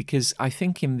it's weird because I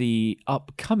think in the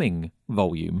upcoming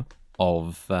volume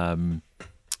of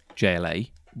JLA,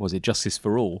 was it Justice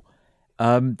for All,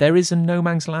 there is a No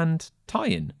Man's Land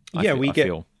tie-in. We get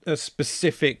a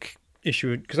specific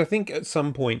issue, because I think at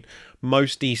some point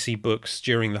most DC books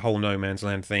during the whole No Man's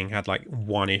Land thing had like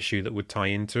one issue that would tie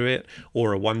into it,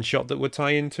 or a one-shot that would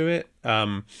tie into it.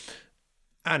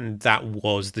 And that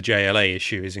was the JLA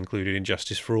issue is included in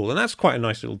Justice for All. And that's quite a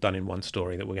nice little done-in-one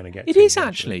story that we're going to get to. It is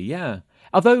actually, yeah.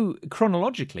 Although,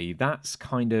 chronologically, that's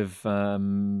kind of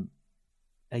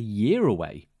a year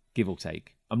away, give or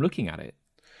take. I'm looking at it.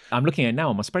 I'm looking at it now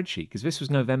on my spreadsheet, because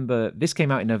this came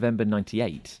out in November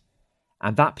 98.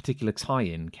 And that particular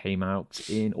tie-in came out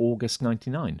in August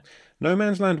 99. No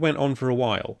Man's Land went on for a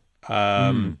while.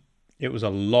 It was a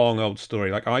long old story.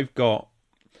 Like, I've got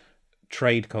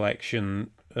trade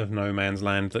collection of No Man's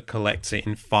Land that collects it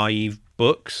in 5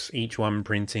 books, each one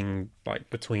printing like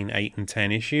between 8 and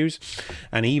 10 issues.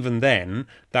 And even then,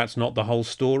 that's not the whole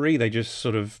story. They just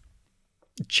sort of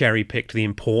cherry-picked the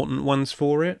important ones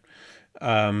for it.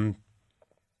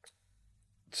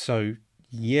 So,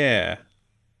 yeah.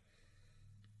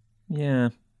 Yeah.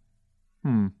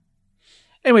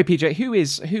 Anyway, PJ, who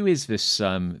is this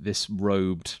this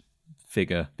robed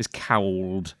figure, this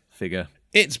cowled figure?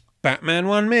 It's Batman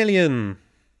 1 million.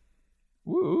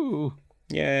 Woo!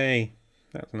 Yay.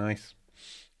 That's nice.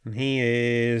 And he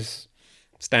is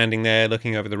standing there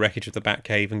looking over the wreckage of the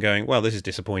Batcave and going, well, this is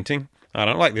disappointing. I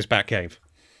don't like this Batcave.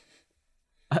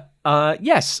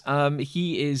 Yes.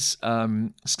 He is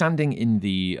standing in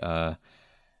the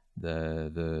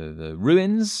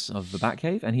ruins of the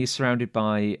Batcave, and he's surrounded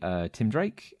by Tim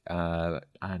Drake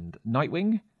and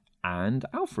Nightwing and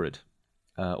Alfred,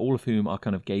 all of whom are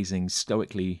kind of gazing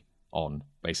stoically on,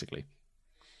 basically.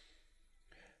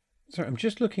 So I'm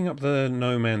just looking up the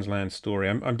No Man's Land story.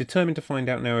 I'm determined to find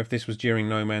out now if this was during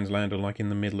No Man's Land or like in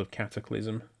the middle of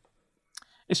Cataclysm.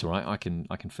 It's all right. I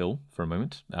can fill for a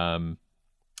moment.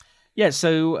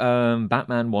 So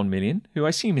Batman 1 million, who I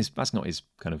assume that's not his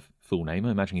kind of full name.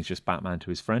 I imagine he's just Batman to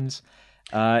his friends.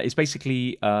 Is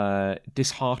basically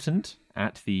disheartened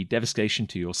at the devastation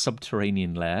to your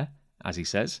subterranean lair, as he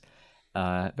says.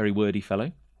 Very wordy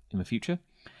fellow in the future.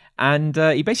 And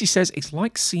he basically says, it's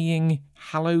like seeing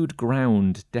hallowed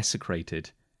ground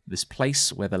desecrated, this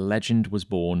place where the legend was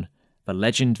born, the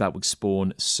legend that would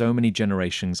spawn so many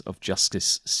generations of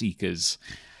justice seekers,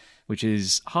 which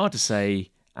is hard to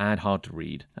say and hard to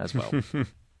read as well.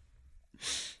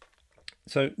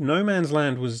 So No Man's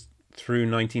Land was through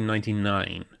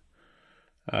 1999.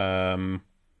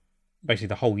 Basically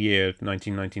the whole year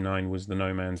 1999 was the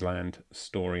No Man's Land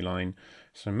storyline.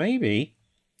 So maybe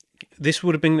this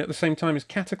would have been at the same time as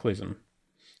Cataclysm,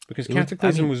 because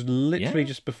Cataclysm was literally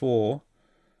just before,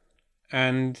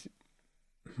 and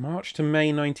March to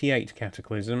May 98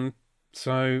 Cataclysm.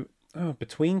 So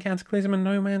between Cataclysm and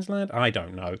No Man's Land, I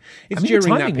don't know. It's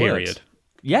during that period. Works.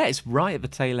 Yeah, it's right at the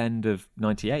tail end of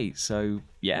 98. So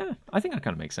yeah, I think that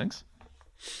kind of makes sense.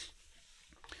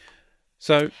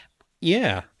 So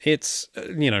yeah, it's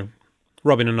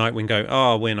Robin and Nightwing go,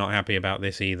 oh, we're not happy about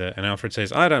this either, and Alfred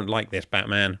says, I don't like this,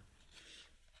 Batman.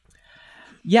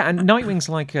 Yeah, and Nightwing's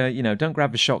like, don't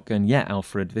grab the shotgun yet,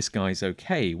 Alfred. This guy's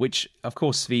okay. Which, of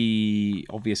course, the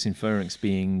obvious inference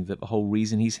being that the whole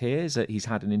reason he's here is that he's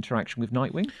had an interaction with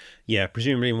Nightwing. Yeah,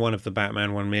 presumably in one of the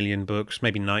Batman 1 million books,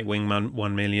 maybe Nightwing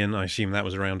 1 million. I assume that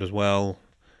was around as well.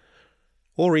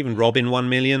 Or even Robin 1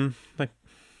 million.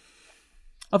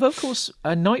 Although, of course,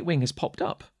 Nightwing has popped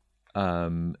up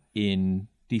in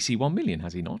DC 1 million,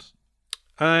 has he not?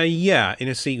 Yeah, in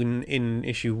a scene in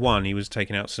issue 1, he was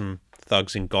taking out some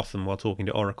thugs in Gotham while talking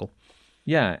to Oracle.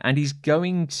 Yeah, and he's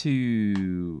going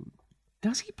to...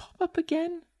 Does he pop up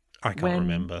again? I can't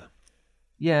remember.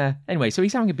 Yeah, anyway, so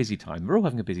he's having a busy time. We're all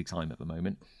having a busy time at the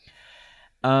moment.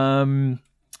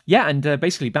 Yeah, and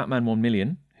basically Batman 1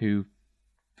 million, who...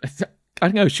 I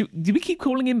don't know, do we keep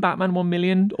calling him Batman 1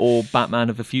 million or Batman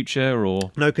of the Future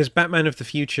or... No, because Batman of the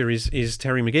Future is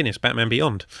Terry McGinnis, Batman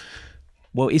Beyond.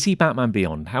 Well, is he Batman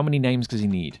Beyond? How many names does he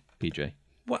need, PJ?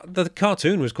 Well, the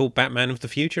cartoon was called Batman of the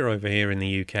Future over here in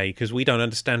the UK because we don't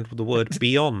understand the word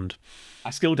beyond.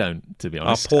 I still don't, to be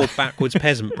honest. Our poor backwards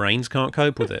peasant brains can't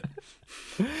cope with it.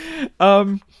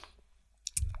 But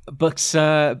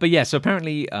yeah, so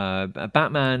apparently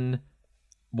Batman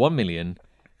 1 million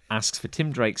asks for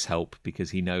Tim Drake's help because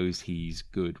he knows he's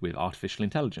good with artificial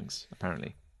intelligence,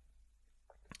 apparently.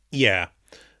 Yeah,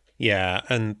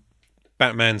 and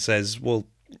Batman says, well,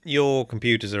 your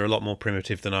computers are a lot more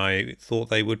primitive than I thought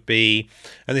they would be.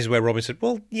 And this is where Robin said,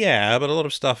 well, yeah, but a lot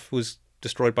of stuff was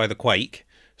destroyed by the quake,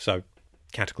 so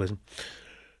Cataclysm.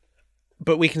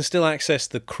 But we can still access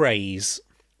the Krays.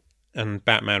 And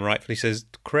Batman rightfully says,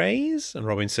 Krays? And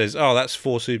Robin says, oh, that's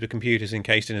 4 supercomputers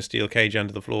encased in a steel cage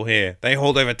under the floor here. They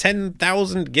hold over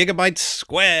 10,000 gigabytes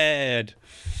squared.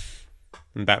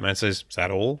 And Batman says, is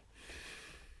that all?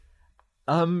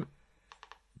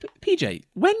 PJ,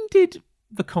 when did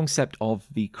the concept of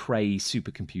the Cray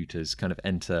supercomputers kind of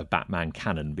enter Batman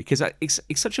canon? Because it's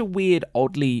such a weird,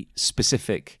 oddly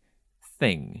specific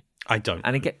thing. I don't.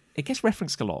 And it gets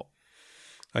referenced a lot.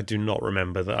 I do not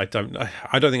remember that. I don't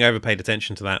think I ever paid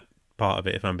attention to that part of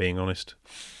it, if I'm being honest.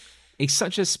 It's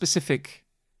such a specific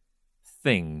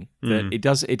thing that it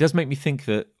does make me think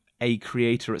that a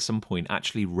creator at some point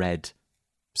actually read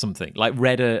something, like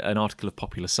read an article of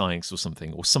Popular Science or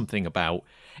something about.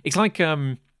 It's like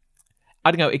I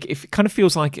don't know. It kind of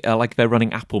feels like they're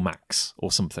running Apple Macs or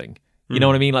something. You know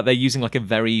what I mean? Like they're using like a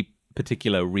very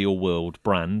particular real world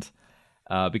brand.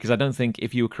 Because I don't think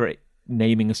if you were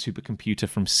naming a supercomputer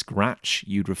from scratch,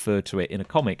 you'd refer to it in a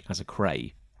comic as a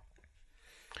Cray.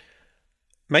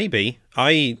 Maybe.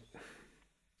 I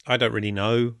don't really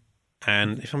know.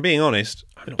 And if I'm being honest,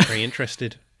 I'm not very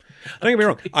interested. Don't get me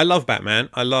wrong. I love Batman.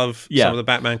 I love some of the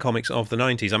Batman comics of the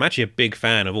 90s. I'm actually a big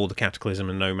fan of all the Cataclysm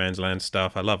and No Man's Land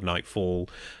stuff. I love Nightfall,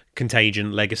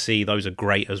 Contagion, Legacy. Those are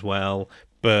great as well.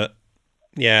 But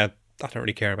yeah, I don't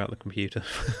really care about the computer.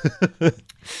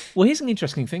 Well, here's an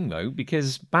interesting thing, though,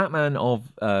 because Batman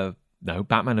 1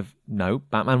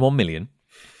 million.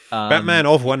 Batman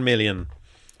of 1 million.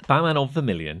 Batman of the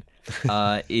Million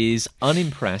is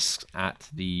unimpressed at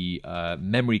the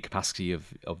memory capacity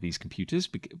of these computers.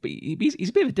 But he's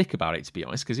a bit of a dick about it, to be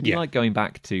honest, because it'd be like going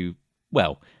back to,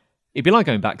 it'd be like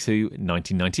going back to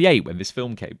 1998 when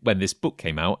this book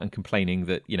came out and complaining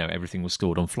that, everything was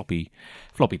stored on floppy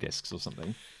disks or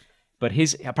something. But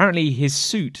apparently his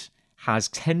suit has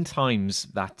 10 times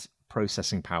that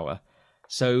processing power.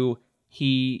 So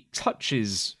he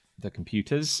touches the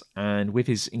computers and with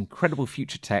his incredible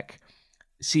future tech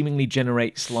seemingly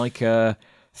generates like a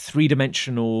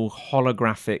 3-dimensional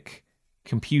holographic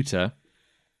computer,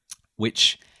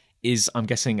 which is, I'm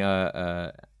guessing,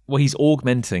 he's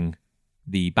augmenting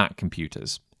the Bat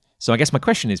computers. So I guess my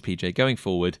question is, PJ, going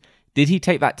forward, did he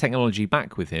take that technology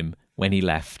back with him when he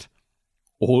left?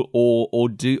 Or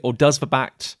does the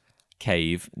Bat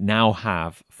Cave now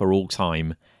have, for all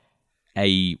time,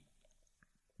 a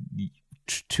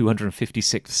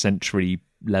 256th century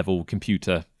level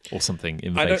computer or something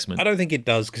in the basement? I don't think it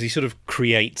does, because he sort of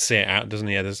creates it out, doesn't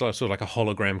he? There's sort of like a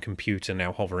hologram computer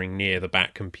now hovering near the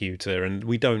Bat computer, and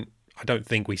I don't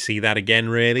think we see that again,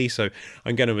 really. So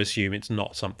I'm going to assume it's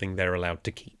not something they're allowed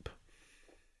to keep.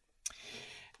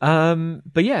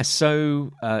 But yeah,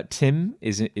 so Tim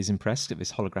is impressed at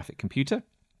this holographic computer,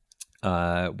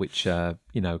 which kind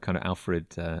of Alfred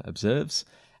observes,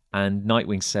 and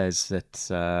Nightwing says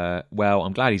that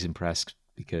I'm glad he's impressed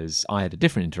because I had a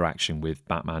different interaction with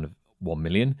Batman of 1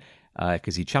 million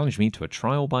because he challenged me to a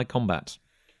trial by combat.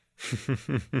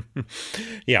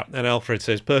 Yeah, and Alfred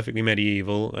says perfectly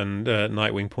medieval, and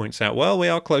Nightwing points out, well, we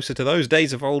are closer to those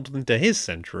days of old than to his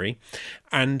century,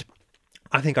 and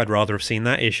I think I'd rather have seen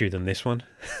that issue than this one.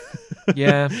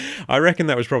 Yeah, I reckon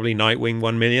that was probably Nightwing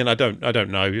 1 million. I don't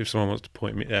know if someone wants to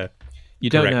point me. You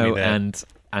don't know, and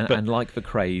like the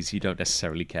craze, you don't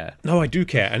necessarily care. No, I do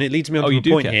care, and it leads me on to a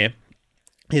point here.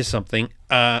 Here's something.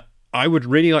 I would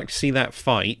really like to see that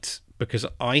fight because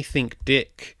I think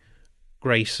Dick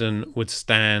Grayson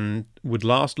would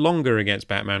last longer against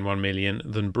Batman 1 million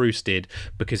than Bruce did.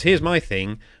 Because here's my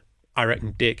thing: I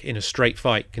reckon Dick in a straight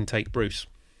fight can take Bruce.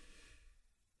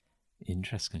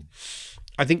 Interesting.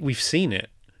 I think we've seen it.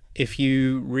 If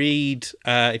you read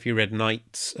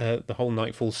the whole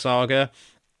Nightfall saga,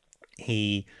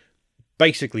 he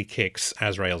basically kicks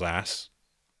Azrael's ass,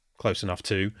 close enough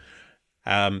to,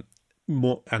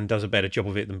 more, and does a better job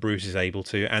of it than Bruce is able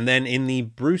to. And then in the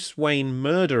Bruce Wayne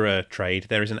murderer trade,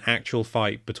 there is an actual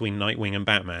fight between Nightwing and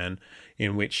Batman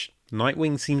in which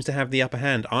Nightwing seems to have the upper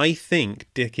hand. I think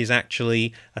Dick is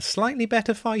actually a slightly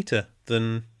better fighter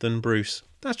than Bruce.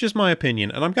 That's just my opinion,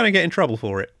 and I'm going to get in trouble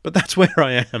for it, but that's where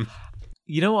I am.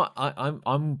 You know what?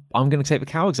 I'm going to take the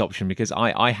coward's option because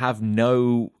I have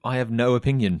no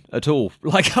opinion at all.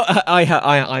 Like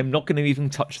I'm not going to even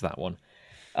touch that one.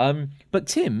 But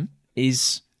Tim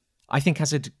is, I think,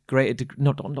 has a greater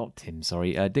not Tim.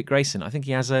 Sorry, Dick Grayson. I think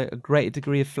he has a greater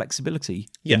degree of flexibility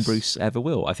than Bruce ever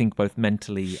will. I think both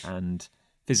mentally and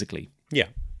physically. Yeah,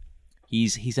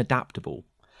 he's adaptable.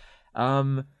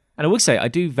 And I would say I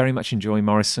do very much enjoy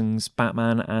Morrison's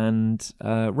Batman and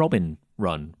Robin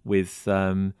run with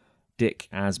Dick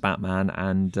as Batman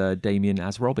and Damian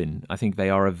as Robin. I think they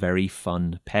are a very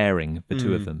fun pairing, the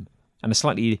two of them. And a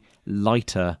slightly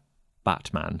lighter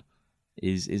Batman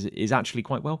is actually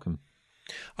quite welcome.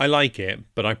 I like it,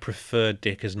 but I prefer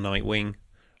Dick as Nightwing.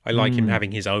 I like him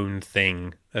having his own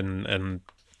thing, and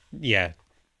yeah.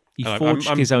 He forged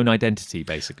his own identity,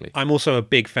 basically. I'm also a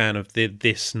big fan of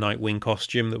this Nightwing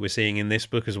costume that we're seeing in this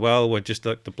book as well, where just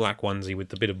like the black onesie with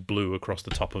the bit of blue across the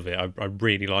top of it. I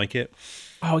really like it.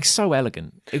 Oh, it's so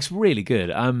elegant. It's really good.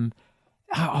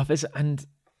 There's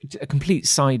a complete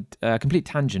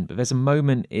tangent, but there's a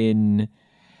moment in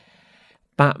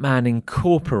Batman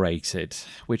Incorporated,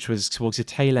 which was towards the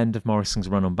tail end of Morrison's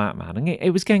run on Batman, and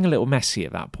it was getting a little messy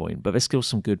at that point, but there's still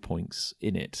some good points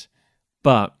in it.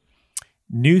 But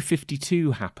New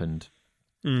 52 happened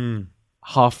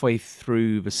halfway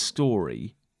through the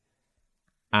story,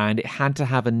 and it had to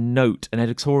have an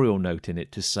editorial note in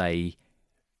it to say,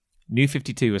 New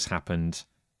 52 has happened.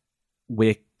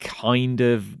 We're kind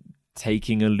of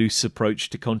taking a loose approach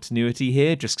to continuity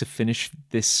here just to finish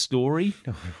this story.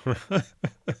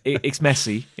 It's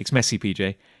messy. It's messy,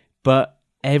 PJ. But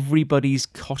everybody's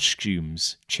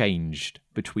costumes changed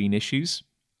between issues.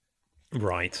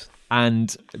 Right.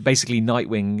 And basically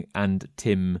Nightwing and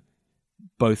Tim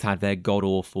both had their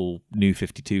god-awful New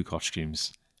 52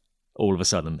 costumes all of a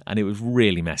sudden, and it was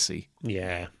really messy.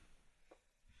 Yeah.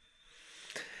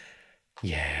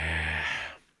 Yeah.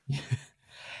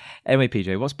 Anyway,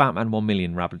 PJ, what's Batman 1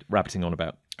 million rabbiting on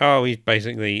about? Oh, he's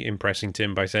basically impressing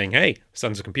Tim by saying, hey,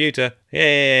 son's a computer.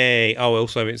 Yay! Oh,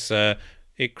 also,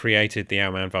 it created the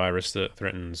Owlman virus that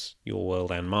threatens your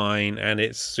world and mine, and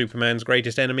it's Superman's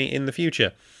greatest enemy in the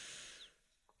future.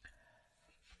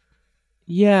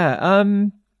 Yeah,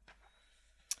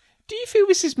 do you feel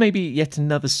this is maybe yet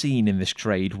another scene in this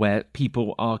trade where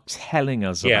people are telling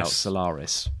us about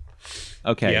Solaris?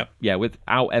 Okay, Yep. Yeah,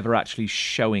 without ever actually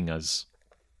showing us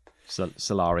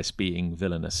Solaris being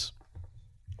villainous.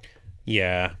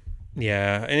 Yeah,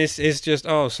 and it's just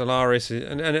Solaris,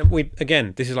 and we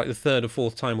again, this is like the third or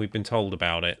fourth time we've been told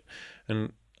about it,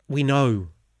 and we know,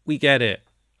 we get it.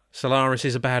 Solaris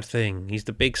is a bad thing. He's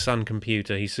the big sun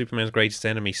computer. He's Superman's greatest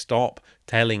enemy. Stop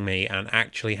telling me and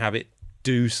actually have it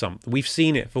do something. We've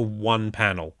seen it for one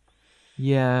panel.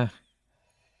 Yeah.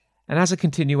 And as a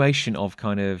continuation of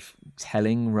kind of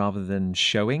telling rather than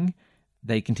showing,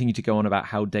 they continue to go on about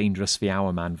how dangerous the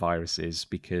Owlman virus is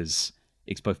because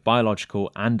it's both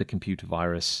biological and a computer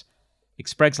virus. It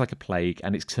spreads like a plague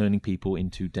and it's turning people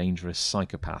into dangerous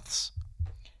psychopaths.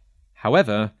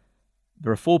 However,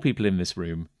 there are 4 people in this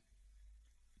room.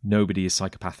 Nobody is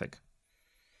psychopathic.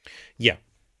 Yeah.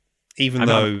 Even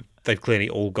though they've clearly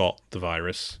all got the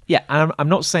virus. Yeah, and I'm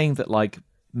not saying that like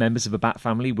members of a Bat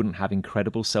family wouldn't have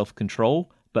incredible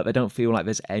self-control, but they don't feel like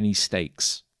there's any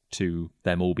stakes to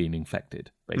them all being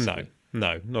infected, basically.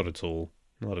 No, not at all.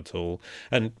 Not at all.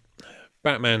 And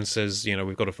Batman says,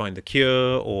 we've got to find the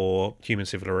cure or human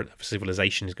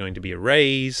civilization is going to be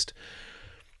erased.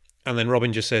 And then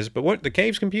Robin just says, but won't the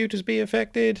cave's computers be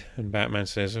affected? And Batman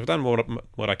says, I've done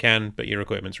what I can, but your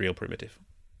equipment's real primitive.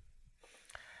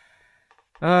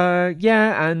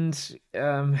 Yeah, and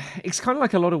it's kind of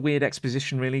like a lot of weird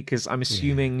exposition, really, because I'm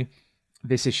assuming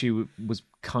this issue was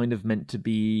kind of meant to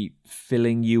be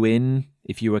filling you in,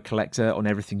 if you were a collector, on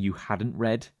everything you hadn't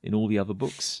read in all the other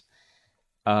books.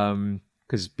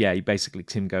 Because, basically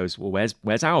Tim goes, well,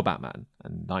 where's our Batman?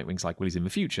 And Nightwing's like, well, he's in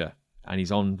the future, and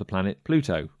he's on the planet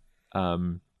Pluto.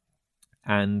 And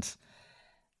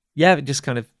yeah, it just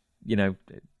kind of,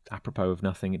 apropos of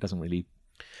nothing. It doesn't really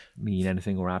mean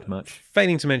anything or add much.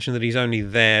 Failing to mention that he's only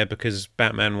there because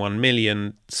Batman 1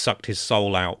 million sucked his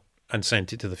soul out and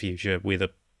sent it to the future with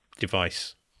a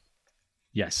device.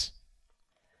 Yes.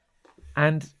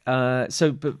 And but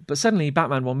suddenly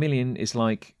Batman 1 million is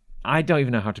like, I don't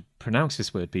even know how to pronounce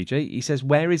this word, PJ. He says,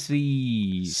 where is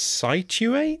the...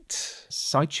 Situate?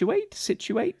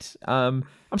 Situate? I'm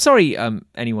sorry,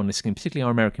 anyone listening, particularly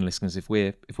our American listeners, if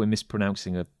we're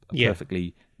mispronouncing a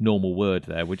perfectly normal word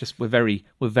there. We're very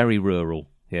rural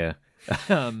here.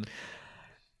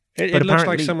 It looks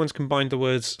like someone's combined the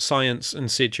words science and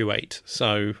situate,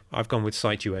 so I've gone with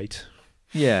situate.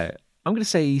 Yeah, I'm going to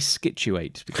say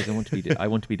skituate because I want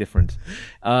to be different.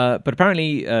 But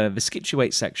apparently, the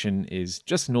skituate section is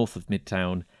just north of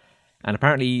Midtown, and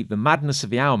apparently the madness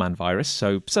of the Owlman virus.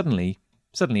 So suddenly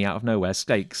out of nowhere,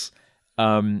 stakes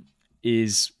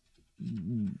is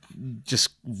just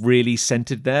really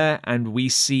centered there, and we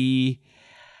see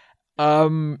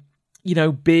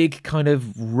big kind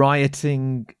of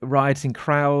rioting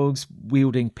crowds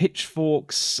wielding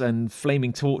pitchforks and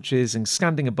flaming torches, and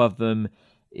standing above them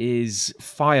is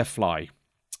Firefly,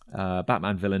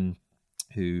 Batman villain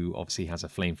who obviously has a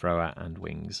flamethrower and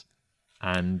wings,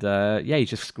 and he's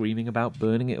just screaming about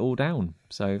burning it all down,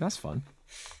 so that's fun.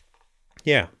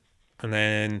 Yeah. And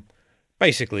then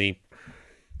basically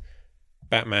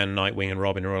Batman, Nightwing, and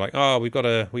Robin are all like, "Oh, we got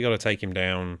to take him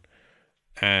down."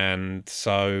 And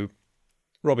so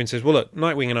Robin says, "Well, look,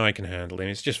 Nightwing and I can handle him.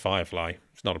 It's just Firefly.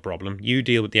 It's not a problem. You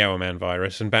deal with the Owlman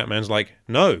virus." And Batman's like,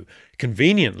 "No,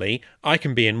 conveniently, I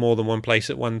can be in more than one place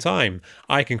at one time.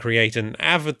 I can create an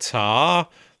avatar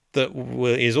that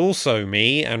is also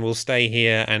me and will stay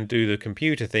here and do the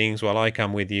computer things while I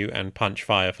come with you and punch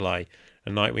Firefly."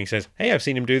 And Nightwing says, "Hey, I've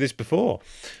seen him do this before."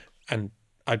 And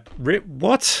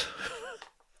what?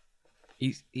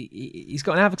 He's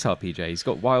got an avatar, PJ. He's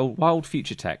got wild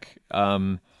future tech.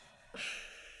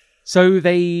 So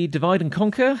they divide and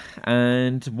conquer,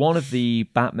 and one of the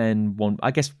Batman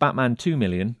Batman 2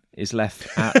 million is left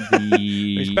at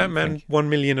the... It's Batman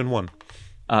 1,000,001.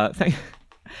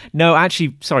 No,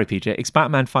 actually, sorry, PJ. It's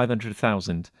Batman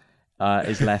 500,000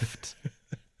 is left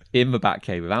in the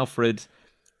Batcave with Alfred.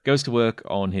 Goes to work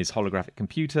on his holographic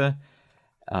computer.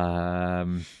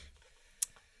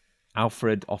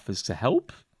 Alfred offers to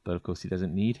help, but of course he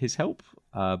doesn't need his help.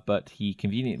 But he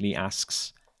conveniently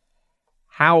asks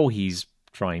how he's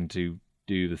trying to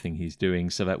do the thing he's doing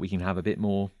so that we can have a bit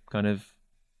more kind of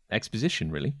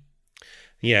exposition, really.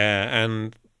 Yeah,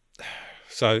 and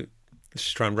so let's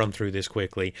just try and run through this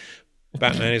quickly.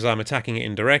 Batman is, I'm attacking it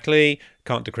indirectly,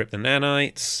 can't decrypt the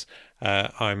nanites.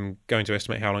 I'm going to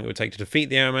estimate how long it would take to defeat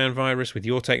the Arrowman virus with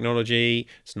your technology.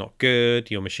 It's not good.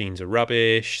 Your machines are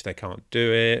rubbish. They can't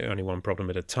do it. Only one problem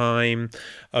at a time.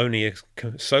 Only a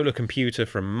solar computer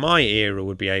from my era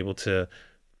would be able to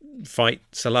fight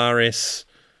Solaris.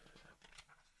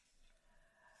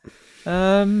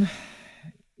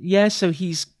 Yeah, so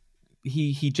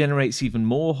he generates even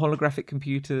more holographic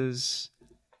computers.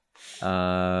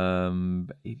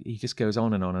 He just goes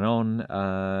on and on and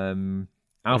on.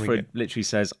 Alfred literally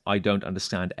says, I don't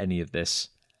understand any of this.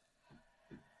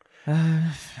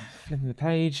 Flipping the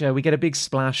page, we get a big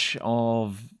splash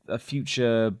of a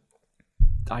future,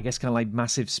 I guess, kind of like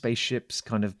massive spaceships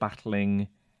kind of battling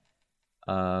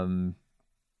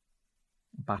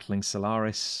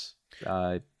Solaris.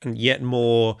 And yet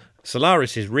more,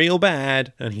 Solaris is real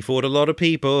bad, and he fought a lot of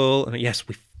people. And yes,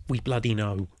 we bloody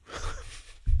know.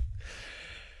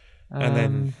 And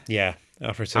then, yeah,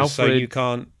 Alfred says, so you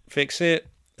can't fix it?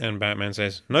 And Batman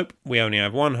says, nope, we only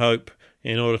have one hope.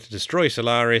 In order to destroy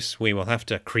Solaris, we will have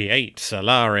to create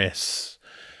Solaris.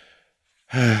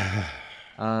 The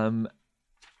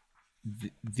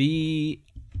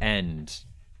end.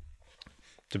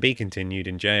 To be continued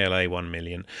in JLA 1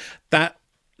 million. That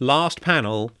last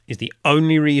panel is the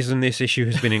only reason this issue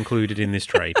has been included in this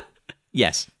trade.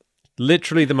 Yes.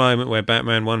 Literally the moment where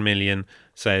Batman 1 million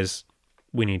says,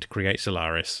 we need to create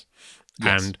Solaris.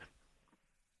 Yes. And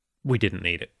we didn't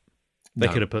need it. They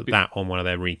could have put that on one of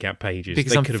their recap pages.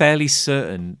 Because I'm fairly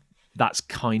certain that's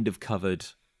kind of covered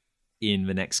in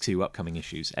the next two upcoming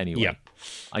issues anyway. Yeah.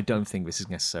 I don't think this is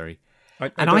necessary. I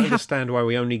don't understand why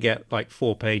we only get like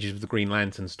 4 pages of the Green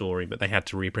Lantern story, but they had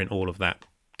to reprint all of that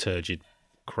turgid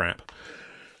crap.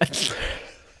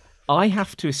 I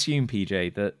have to assume,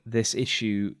 PJ, that this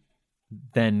issue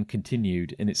then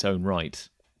continued in its own right.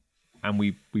 And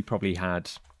we probably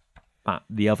had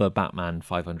the other Batman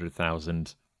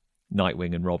 500,000,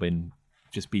 Nightwing and Robin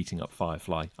just beating up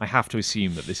Firefly. I have to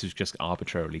assume that this was just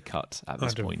arbitrarily cut at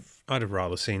this point. I'd have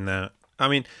rather seen that. I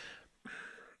mean,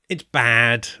 it's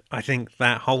bad. I think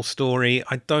that whole story,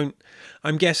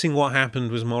 I'm guessing what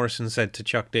happened was Morrison said to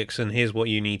Chuck Dixon, here's what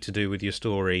you need to do with your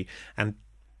story. And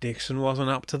Dixon wasn't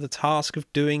up to the task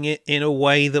of doing it in a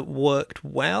way that worked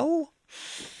well.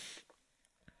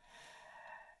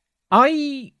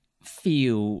 I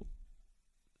feel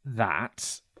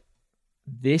that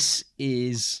this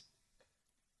is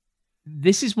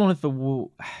one of the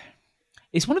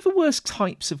worst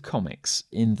types of comics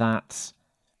in that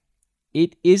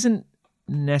it isn't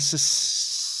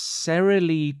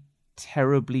necessarily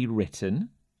terribly written.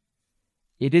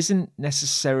 It isn't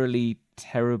necessarily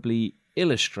terribly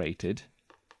illustrated.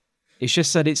 It's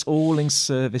just that it's all in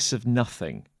service of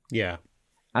nothing. Yeah.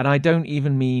 And I don't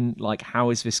even mean, like, how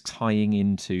is this tying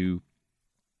into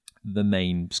the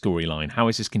main storyline? How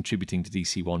is this contributing to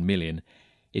DC 1 million?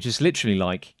 It's just literally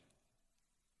like,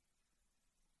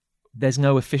 there's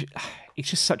no official... It's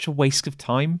just such a waste of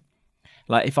time.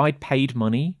 Like, if I'd paid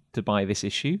money to buy this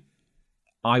issue,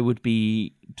 I would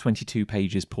be 22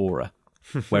 pages poorer,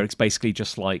 where it's basically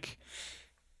just like...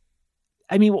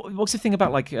 I mean, what's the thing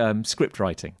about, like, script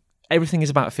writing? Everything is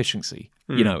about efficiency.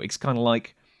 You know, it's kind of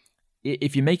like,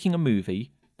 if you're making a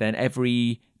movie, then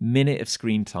every minute of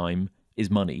screen time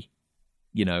is money.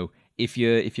 You know, if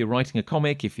you're writing a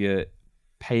comic, if you're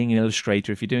paying an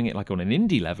illustrator, if you're doing it like on an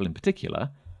indie level in particular,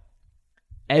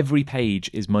 every page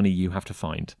is money you have to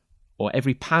find, or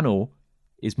every panel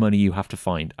is money you have to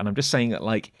find. And I'm just saying that,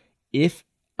 like, if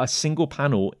a single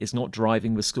panel is not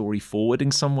driving the story forward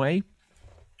in some way,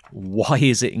 why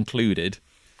is it included?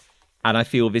 And I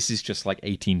feel this is just like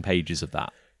 18 pages of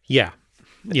that. Yeah.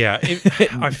 Yeah.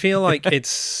 I feel like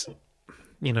it's,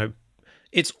 you know,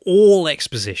 it's all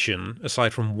exposition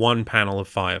aside from one panel of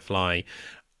Firefly.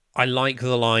 I like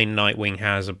the line Nightwing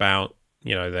has about,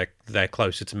 you know, they're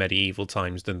closer to medieval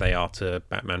times than they are to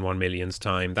Batman 1 million's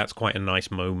time. That's quite a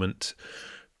nice moment.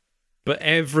 But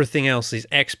everything else is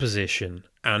exposition,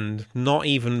 and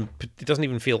it doesn't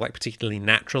even feel like particularly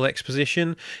natural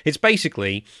exposition. It's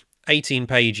basically 18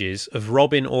 pages of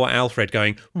Robin or Alfred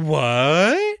going,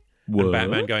 what? And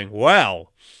Batman going,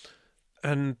 well.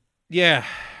 And yeah,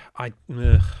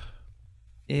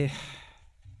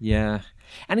 Yeah.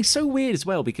 And it's so weird as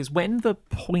well, because when the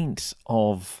point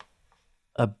of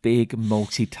a big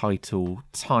multi-title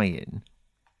tie-in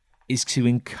is to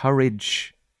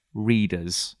encourage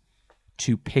readers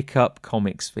to pick up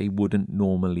comics they wouldn't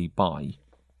normally buy,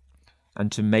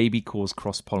 and to maybe cause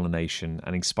cross-pollination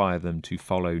and inspire them to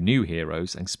follow new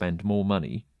heroes and spend more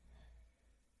money,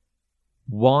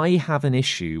 why have an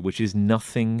issue which is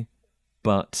nothing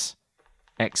but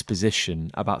exposition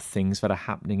about things that are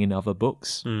happening in other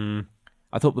books?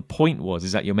 I thought the point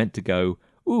is that you're meant to go,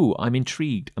 ooh, I'm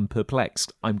intrigued and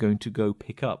perplexed. I'm going to go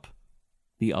pick up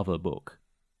the other book.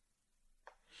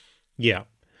 Yeah.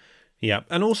 Yeah.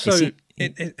 And also,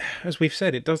 it, as we've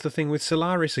said, it does the thing with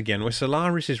Solaris again, where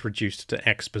Solaris is reduced to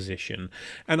exposition.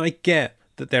 And I get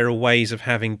that there are ways of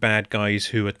having bad guys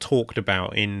who are talked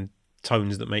about in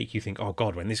tones that make you think, oh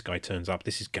God, when this guy turns up,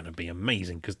 this is going to be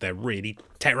amazing because they're really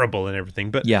terrible and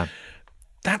everything. But yeah,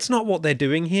 that's not what they're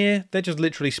doing here. They're just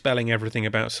literally spelling everything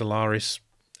about Solaris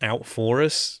out for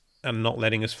us and not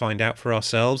letting us find out for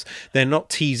ourselves. They're not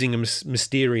teasing a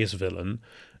mysterious villain.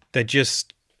 They're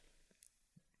just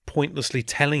pointlessly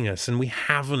telling us, and we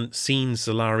haven't seen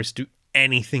Solaris do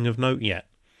anything of note yet.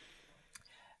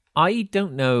 I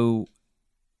don't know.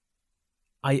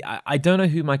 I don't know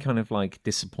who my kind of like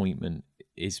disappointment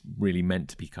is really meant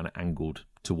to be kind of angled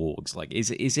towards. Like,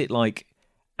 is it like,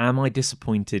 am I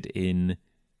disappointed in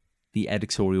the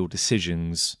editorial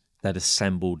decisions that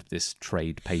assembled this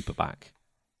trade paperback?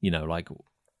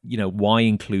 Why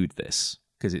include this?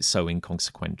 Because it's so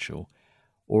inconsequential.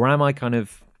 Or am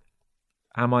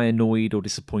I annoyed or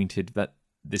disappointed that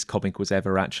this comic was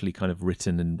ever actually kind of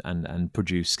written and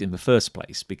produced in the first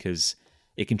place, because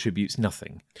it contributes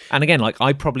nothing? And again, like,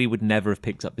 I probably would never have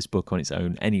picked up this book on its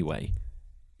own anyway.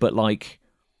 But like,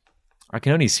 I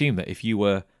can only assume that if you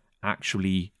were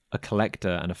actually a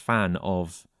collector and a fan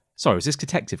of... Sorry, was this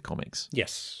Detective Comics?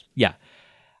 Yes. Yeah.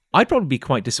 I'd probably be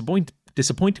quite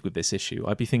disappointed with this issue.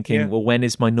 I'd be thinking, well, when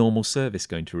is my normal service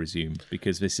going to resume?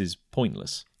 Because this is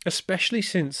pointless. Especially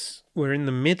since we're in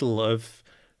the middle of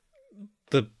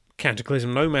the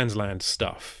Cataclysm No Man's Land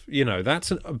stuff.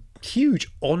 That's a huge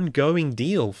ongoing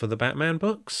deal for the Batman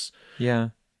books. Yeah.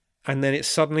 And then it's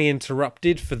suddenly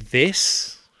interrupted for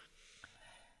this.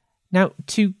 Now,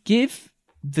 to give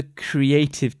the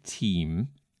creative team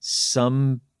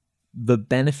the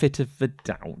benefit of the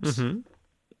doubt,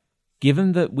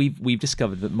 given that we've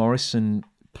discovered that Morrison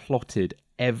plotted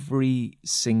every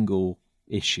single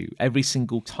issue, every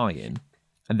single tie-in,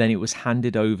 and then it was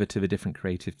handed over to the different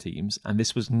creative teams, and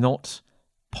this was not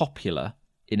popular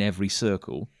in every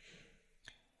circle,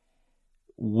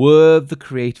 were the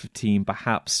creative team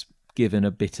perhaps given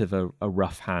a bit of a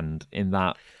rough hand in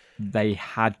that they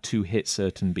had to hit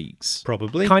certain beats?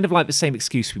 Probably. Kind of like the same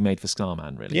excuse we made for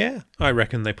Starman, really. Yeah, I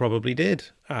reckon they probably did.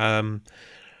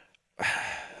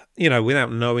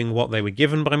 Without knowing what they were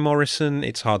given by Morrison,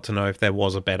 it's hard to know if there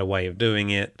was a better way of doing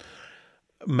it.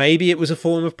 Maybe it was a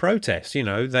form of protest.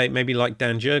 They maybe, like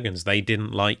Dan Jurgens, they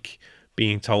didn't like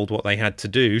being told what they had to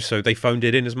do, so they phoned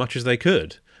it in as much as they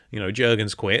could.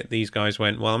 Jurgens quit. These guys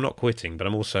went, well, I'm not quitting, but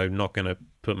I'm also not going to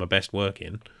put my best work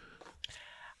in.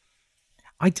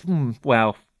 I do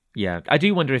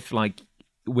wonder if, like,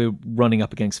 we're running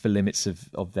up against the limits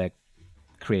of their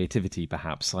creativity,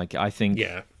 perhaps. Like, I think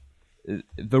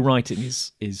the writing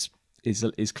is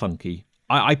clunky.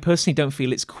 I personally don't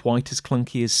feel it's quite as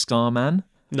clunky as Starman.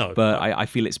 No, but I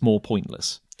feel it's more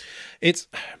pointless.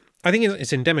 I think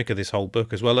it's endemic of this whole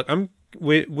book as well. Look,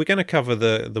 we're going to cover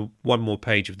the one more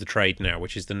page of the trade now,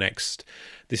 which is the next.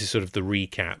 This is sort of the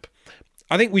recap.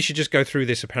 I think we should just go through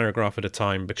this a paragraph at a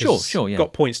time, because sure, yeah. I've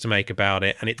got points to make about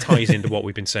it, and it ties into what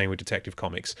we've been saying with Detective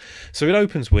Comics. So it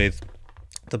opens with: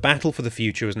 the battle for the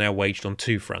future is now waged on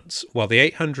two fronts. While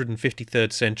the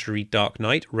 853rd century Dark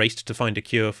Knight raced to find a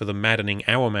cure for the maddening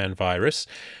Hourman virus,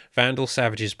 Vandal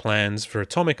Savage's plans for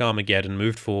atomic Armageddon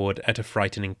moved forward at a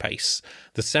frightening pace.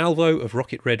 The salvo of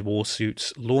rocket-red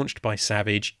warsuits launched by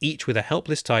Savage, each with a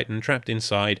helpless Titan trapped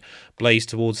inside, blazed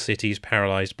towards cities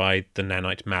paralysed by the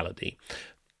nanite malady.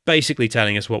 Basically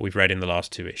telling us what we've read in the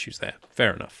last two issues there.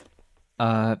 Fair enough.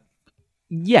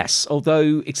 Yes,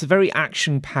 although it's a very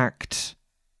action-packed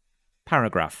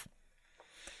paragraph.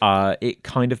 It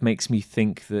kind of makes me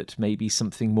think that maybe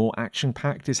something more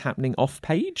action-packed is happening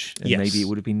off-page, and maybe it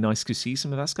would have been nice to see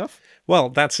some of that stuff. Well,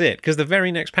 that's it, because the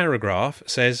very next paragraph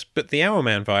says, but the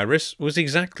Hourman virus was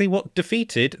exactly what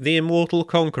defeated the Immortal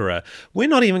Conqueror. We're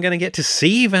not even going to get to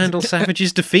see Vandal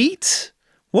Savage's defeat?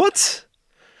 What?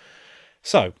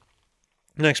 So,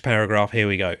 Next paragraph, here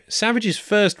we go. Savage's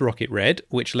first Rocket Red,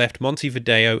 which left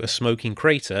Montevideo a smoking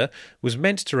crater, was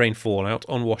meant to rain fallout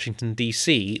on Washington,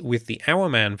 D.C., with the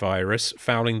Hourman virus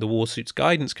fouling the warsuit's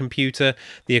guidance computer.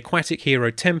 The aquatic hero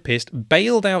Tempest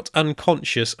bailed out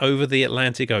unconscious over the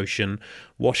Atlantic Ocean.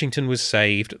 Washington was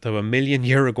saved, though 1 million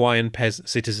Uruguayan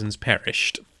citizens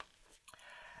perished.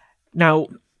 Now,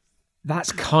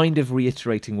 that's kind of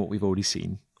reiterating what we've already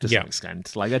seen to some Yeah.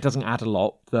 extent. Like, that doesn't add a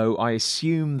lot, though I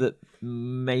assume that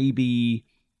maybe...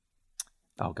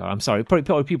 Oh, God, I'm sorry.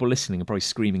 Probably people listening are probably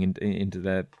screaming into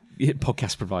their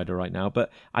podcast provider right now,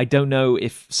 but I don't know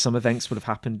if some events would have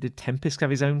happened. Did Tempest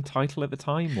have his own title at the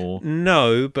time, or...?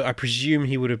 No, but I presume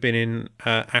he would have been in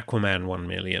Aquaman 1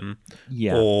 million.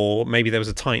 Yeah. Or maybe there was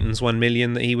a Titans 1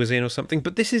 million that he was in or something.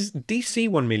 But this is DC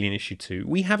 1 million issue 2.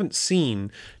 We haven't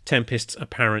seen Tempest's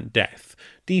apparent death.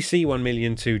 DC 1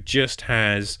 million 2 just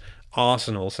has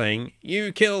Arsenal saying,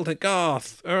 "You killed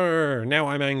Garth. Now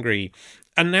I'm angry."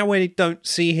 And now we don't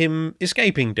see him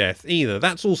escaping death either.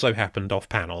 That's also happened off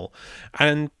panel.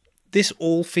 And this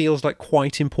all feels like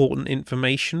quite important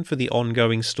information for the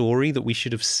ongoing story that we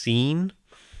should have seen.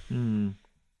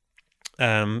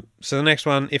 So the next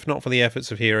one, if not for the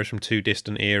efforts of heroes from 2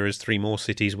 distant eras, 3 more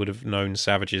cities would have known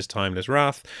Savage's timeless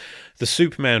wrath. The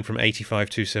Superman from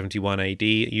 85-71 AD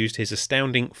used his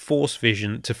astounding force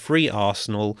vision to free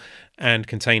Arsenal and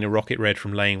contain a Rocket Red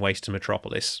from laying waste to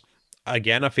Metropolis.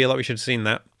 Again, I feel like we should have seen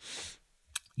that.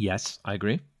 Yes, I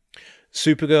agree.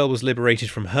 Supergirl was liberated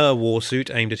from her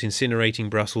warsuit aimed at incinerating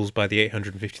Brussels by the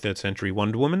 853rd century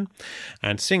Wonder Woman,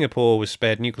 and Singapore was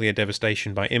spared nuclear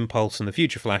devastation by Impulse and the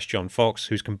future Flash John Fox,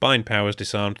 whose combined powers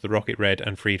disarmed the Rocket Red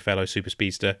and freed fellow super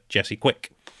speedster Jesse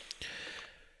Quick.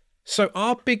 So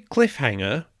our big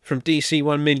cliffhanger from DC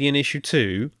 1 million issue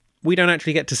 2, we don't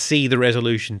actually get to see the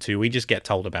resolution to, we just get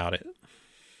told about it.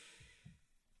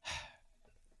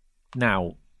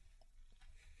 Now,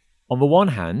 on the one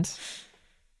hand,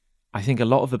 I think a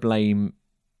lot of the blame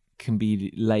can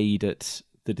be laid at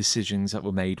the decisions that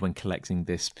were made when collecting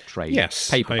this trade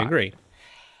paperback. I agree.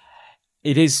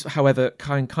 It is, however,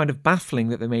 kind of baffling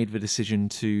that they made the decision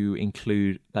to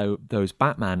include those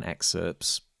Batman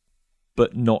excerpts,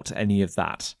 but not any of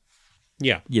that.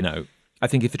 Yeah. You know, I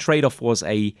think if the trade-off was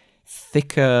a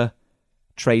thicker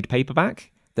trade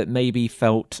paperback that maybe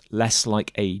felt less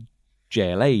like a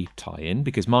JLA tie-in,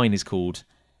 because mine is called,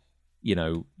 you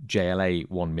know, JLA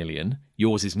 1 million.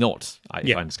 Yours is not,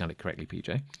 if I understand it correctly,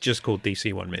 PJ. Just called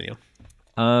DC 1 million.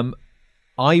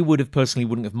 I would have personally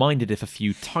wouldn't have minded if a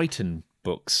few Titan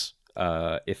books,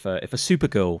 if a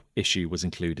Supergirl issue was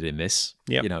included in this,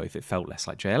 you know, if it felt less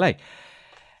like JLA.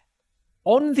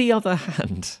 On the other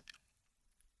hand,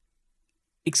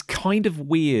 it's kind of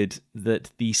weird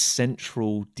that the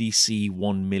central DC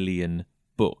 1 million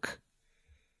book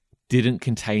didn't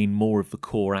contain more of the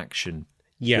core action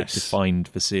that defined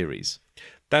the series.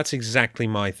 That's exactly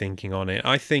my thinking on it.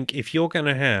 I think if you're going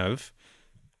to have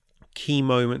key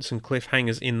moments and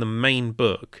cliffhangers in the main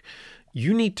book,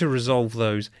 you need to resolve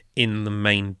those in the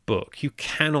main book. You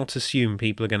cannot assume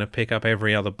people are going to pick up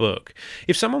every other book.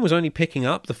 If someone was only picking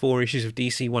up the 4 issues of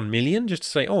DC 1 million just to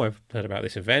say, "Oh, I've heard about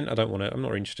this event, I'm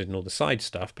not interested in all the side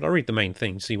stuff, but I'll read the main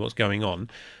thing, see what's going on,"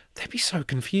 they'd be so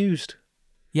confused.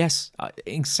 Yes,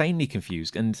 insanely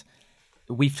confused. And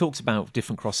we've talked about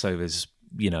different crossovers,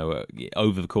 you know,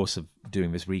 over the course of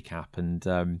doing this recap, and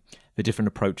the different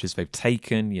approaches they've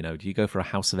taken. You know, do you go for a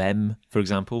House of M, for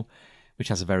example, which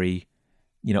has a very,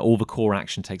 you know, all the core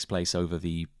action takes place over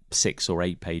the 6 or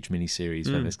 8 page miniseries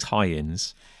where there's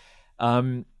tie-ins.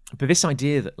 But this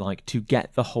idea that, like, to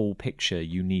get the whole picture,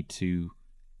 you need to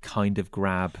kind of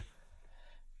grab...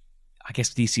 I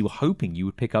guess DC were hoping you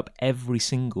would pick up every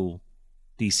single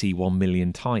DC 1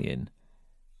 million tie-in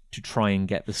to try and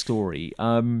get the story.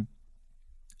 I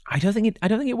don't think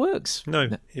it works.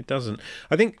 No, it doesn't.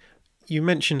 I think you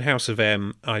mentioned House of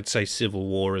M. I'd say Civil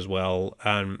War as well,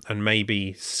 and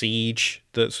maybe Siege.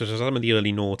 That sort of some of the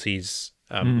early noughties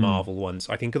Marvel ones,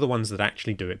 I think, are the ones that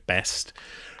actually do it best,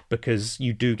 because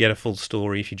you do get a full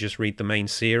story if you just read the main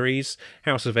series.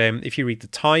 House of M, if you read the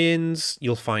tie-ins,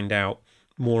 you'll find out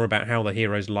more about how the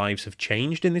heroes' lives have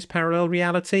changed in this parallel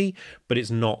reality, but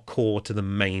it's not core to the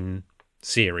main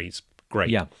series. Great.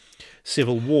 Yeah.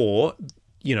 Civil War,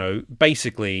 you know,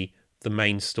 basically the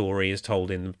main story is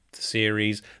told in the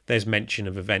series. There's mention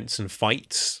of events and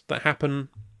fights that happen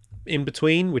in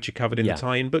between, which are covered in the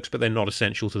tie-in books, but they're not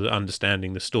essential to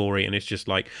understanding the story. And it's just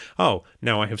like, oh,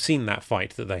 now I have seen that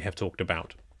fight that they have talked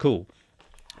about. Cool.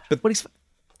 But what is...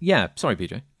 Yeah, sorry,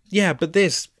 PJ. Yeah, but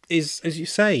this is, as you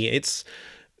say, it's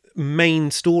main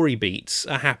story beats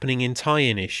are happening in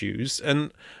tie-in issues.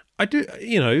 And I do,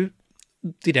 you know,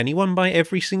 did anyone buy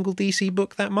every single DC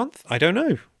book that month? I don't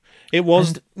know. It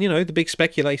was, the big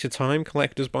speculator time,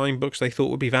 collectors buying books they thought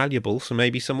would be valuable, so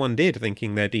maybe someone did,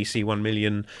 thinking their DC 1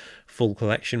 million full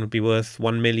collection would be worth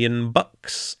 $1 million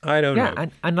bucks. I don't know.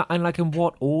 And like, in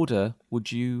what order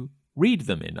would you read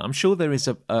them in? I'm sure there is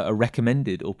a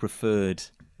recommended or preferred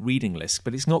reading list,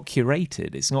 but it's not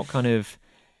curated. It's not kind of,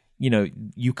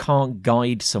 you can't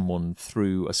guide someone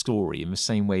through a story in the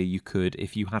same way you could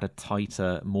if you had a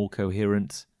tighter, more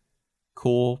coherent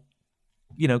core,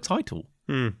 title.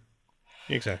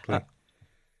 Exactly.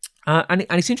 And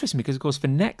it's interesting because, of course, the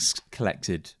next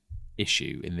collected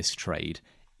issue in this trade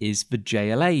is the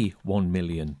JLA 1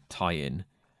 million tie-in,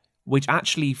 which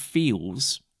actually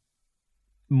feels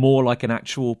more like an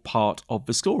actual part of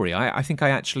the story. I think I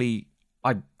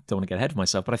don't want to get ahead of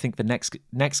myself, but I think the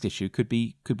next issue could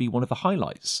be one of the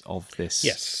highlights of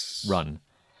this run.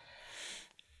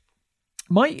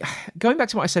 Going back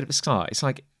to what I said at the start, it's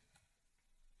like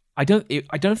I don't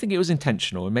think it was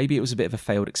intentional, and maybe it was a bit of a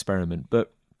failed experiment,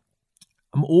 but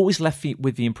I'm always left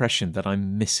with the impression that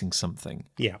I'm missing something.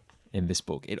 Yeah. In this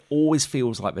book, it always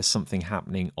feels like there's something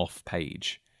happening off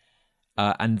page.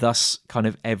 And thus, kind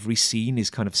of every scene is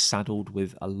kind of saddled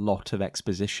with a lot of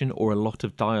exposition or a lot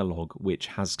of dialogue, which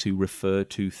has to refer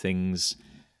to things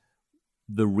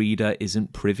the reader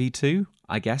isn't privy to,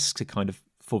 I guess, to kind of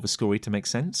for the story to make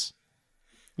sense.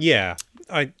 Yeah,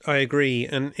 I agree,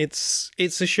 and it's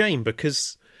a shame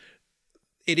because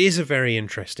it is a very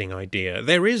interesting idea.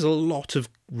 There is a lot of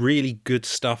really good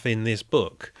stuff in this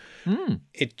book.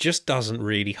 It just doesn't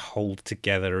really hold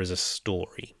together as a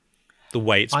story, the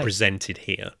way it's presented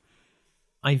here.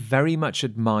 I very much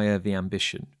admire the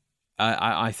ambition.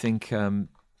 I think,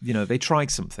 they tried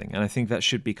something, and I think that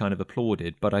should be kind of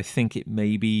applauded, but I think it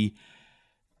may be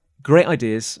great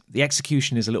ideas. The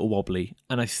execution is a little wobbly,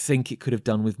 and I think it could have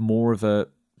done with more of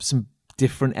some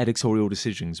different editorial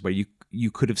decisions where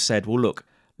you could have said, well, look,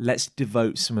 let's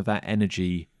devote some of that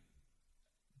energy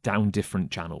down different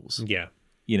channels. Yeah.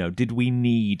 Did we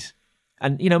need...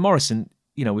 And, Morrison,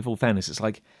 with all fairness, it's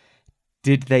like,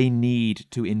 did they need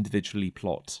to individually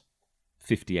plot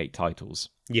 58 titles?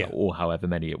 Yeah. Or however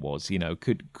many it was?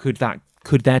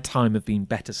 Could their time have been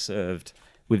better served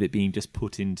with it being just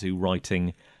put into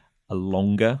writing a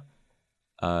longer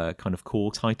kind of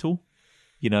core title,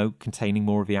 containing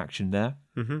more of the action there?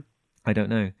 Mm-hmm. I don't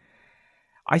know.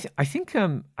 I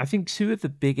think two of the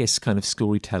biggest kind of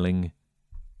storytelling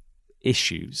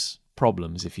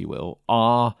problems, if you will,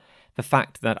 are the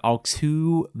fact that our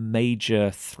two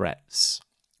major threats,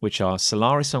 which are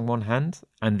Solaris on one hand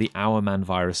and the Hourman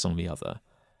virus on the other.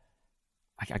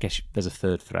 I guess there's a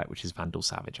third threat, which is Vandal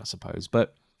Savage, I suppose,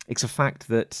 but it's a fact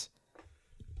that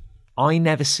I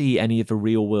never see any of the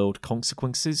real-world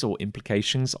consequences or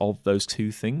implications of those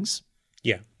two things.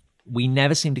 Yeah. We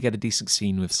never seem to get a decent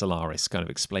scene with Solaris kind of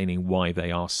explaining why they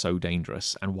are so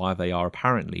dangerous and why they are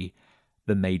apparently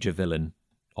the major villain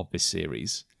of this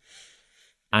series.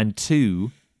 And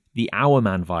two, the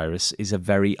Hourman virus is a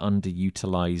very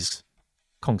underutilized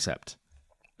concept.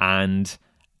 And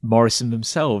Morrison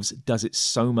themselves does it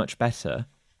so much better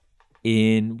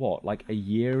in, a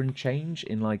year and change?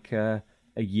 In a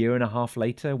year and a half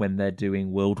later when they're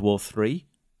doing World War III?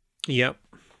 Yep.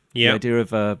 The idea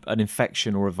of an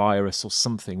infection or a virus or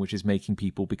something which is making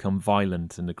people become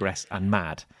violent and aggressive and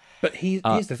mad. But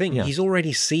here's the thing. Yeah. He's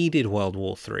already seeded World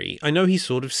War III. I know he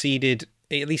sort of seeded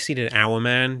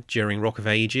Hourman during Rock of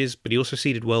Ages, but he also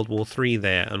seeded World War III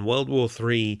there, and World War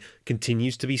III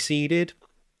continues to be seeded.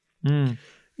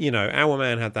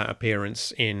 Hourman had that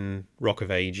appearance in Rock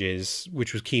of Ages,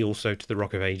 which was key also to the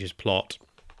Rock of Ages plot.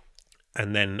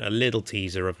 And then a little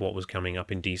teaser of what was coming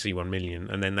up in DC 1 million,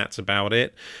 and then that's about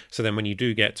it. So then when you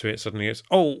do get to it, suddenly it's,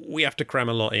 we have to cram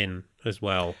a lot in as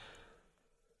well.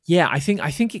 Yeah, I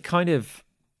think it kind of...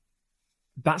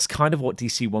 That's kind of what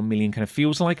DC 1 million kind of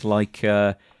feels like.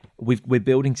 We're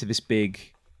building to this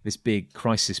big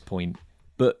crisis point,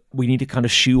 but we need to kind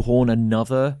of shoehorn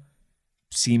another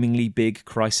seemingly big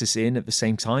crisis in at the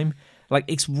same time.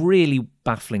 It's really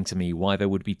baffling to me why there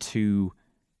would be two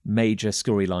major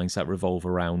storylines that revolve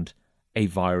around a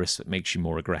virus that makes you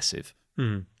more aggressive.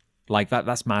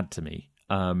 That's mad to me.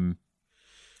 And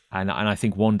I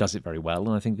think one does it very well,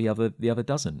 and I think the other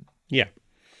doesn't. Yeah.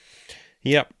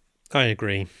 Yep. I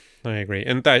agree.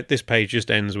 And this page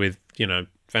just ends with,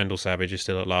 Vandal Savage is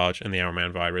still at large and the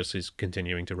Hourman virus is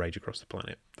continuing to rage across the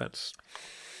planet. That's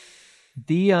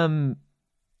and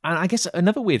I guess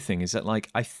another weird thing is that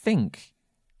I think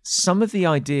some of the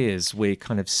ideas we're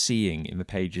kind of seeing in the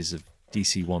pages of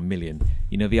DC 1 million,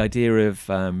 the idea of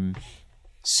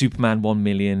Superman 1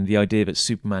 million, the idea that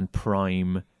Superman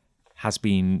Prime has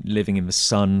been living in the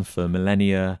sun for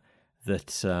millennia,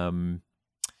 that,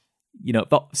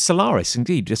 but Solaris,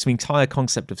 indeed, just the entire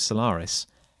concept of Solaris,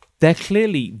 they're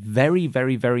clearly very,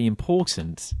 very, very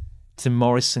important to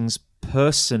Morrison's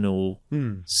personal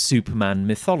Superman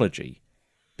mythology.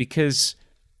 Because,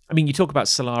 I mean, you talk about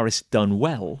Solaris done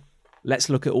well, let's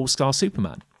look at All-Star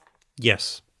Superman.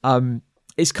 Yes.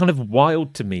 It's kind of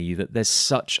wild to me that there's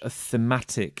such a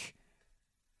thematic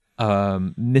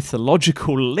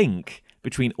mythological link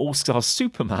between All-Star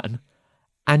Superman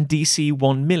and DC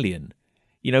 1 Million.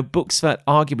 Books that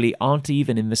arguably aren't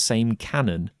even in the same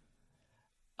canon,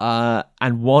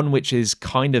 and one which is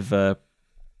kind of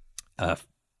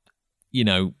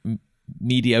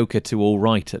mediocre to all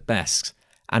right at best,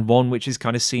 and one which is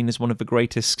kind of seen as one of the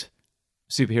greatest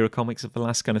superhero comics of the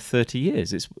last kind of 30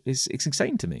 years. It's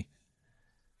insane to me.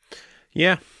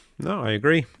 Yeah, no, I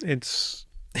agree. It's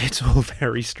all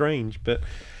very strange, but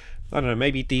I don't know,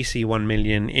 maybe DC 1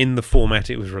 Million, in the format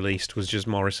it was released, was just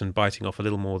Morrison biting off a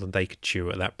little more than they could chew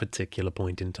at that particular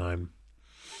point in time.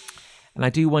 And I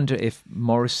do wonder if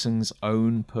Morrison's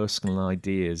own personal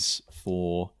ideas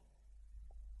for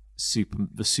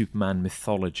the Superman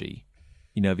mythology,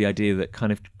 the idea that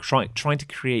kind of trying to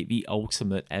create the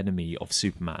ultimate enemy of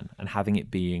Superman and having it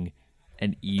being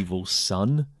an evil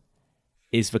son,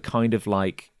 is the kind of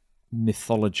like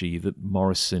mythology that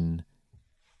Morrison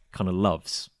kind of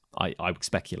loves, I would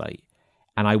speculate.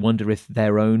 And I wonder if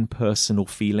their own personal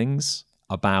feelings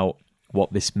about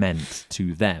what this meant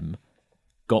to them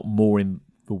got more in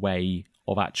the way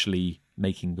of actually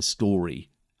making the story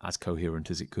as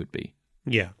coherent as it could be.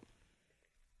 Yeah.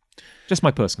 Just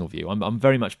my personal view. I'm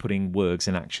very much putting words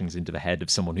and actions into the head of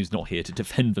someone who's not here to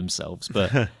defend themselves,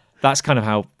 but that's kind of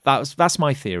how that's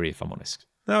my theory, if I'm honest.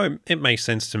 No, it makes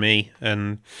sense to me,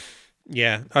 and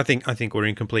yeah, I think we're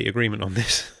in complete agreement on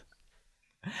this.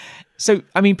 So,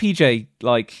 I mean, PJ,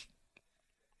 like,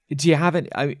 do you have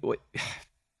any?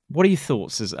 What are your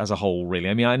thoughts as a whole, really?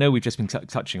 I mean, I know we've just been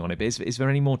touching on it, but is there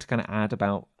any more to kind of add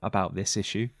about this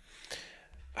issue?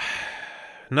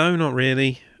 No, not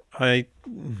really.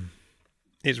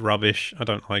 It's rubbish. I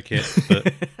don't like it,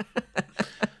 but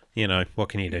what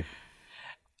can you do?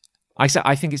 I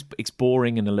think it's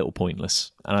boring and a little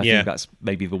pointless, and I think that's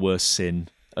maybe the worst sin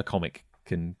a comic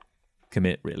can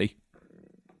commit, really.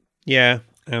 Yeah,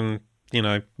 and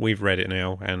we've read it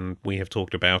now, and we have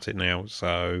talked about it now,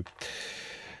 so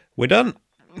we're done.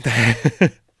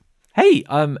 Hey,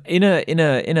 in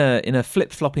a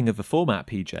flip flopping of the format,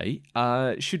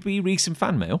 PJ, should we read some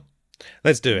fan mail?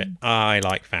 Let's do it. I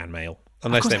like fan mail.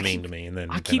 Unless they're mean to me, and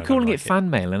then I keep calling it fan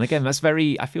mail, and again, I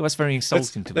feel that's very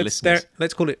insulting to the listeners.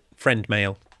 Let's call it friend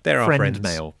mail. They're our friends. Friend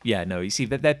mail. Yeah, no, you see,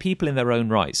 they're people in their own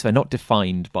right, so they're not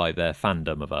defined by their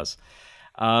fandom of us.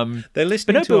 They're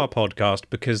listening to our podcast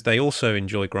because they also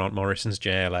enjoy Grant Morrison's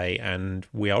JLA, and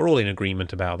we are all in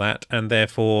agreement about that, and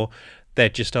therefore they're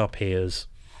just our peers.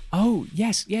 Oh,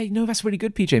 yes. Yeah, that's really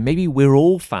good, PJ. Maybe we're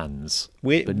all fans.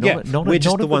 We're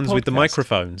just the ones with the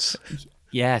microphones.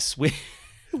 Yes,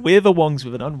 we're the ones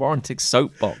with an unwarranted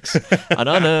soapbox, an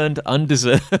unearned,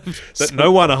 undeserved that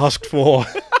no one asked for.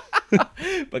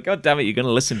 But God damn it, you're going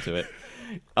to listen to it.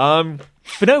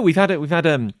 But no, we've had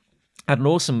an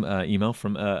awesome email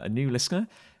from a new listener.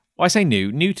 Well, I say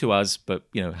new to us, but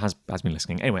has been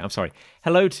listening. Anyway, I'm sorry.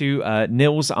 Hello to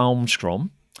Nils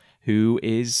Almstrom, who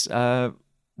is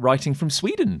writing from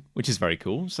Sweden, which is very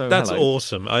cool. So that's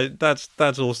awesome. That's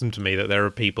awesome to me that there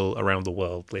are people around the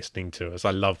world listening to us.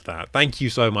 I love that. Thank you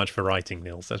so much for writing,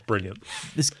 Nils. That's brilliant.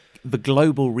 The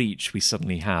global reach we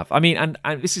suddenly have. I mean, and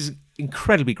this is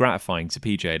incredibly gratifying to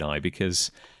PJ and I,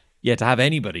 because to have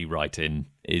anybody write in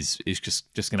is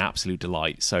just an absolute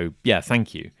delight. So yeah,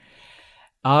 thank you.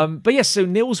 But yes, so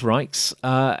Nils writes.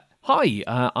 Hi,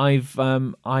 I've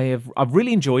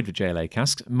really enjoyed the JLA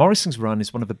cast. Morrison's run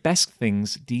is one of the best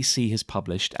things DC has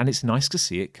published, and it's nice to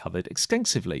see it covered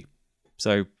extensively.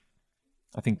 So,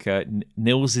 I think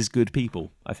Nils is good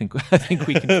people. I think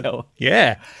we can tell.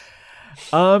 Yeah.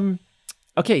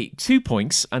 Okay, 2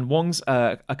 points, and one's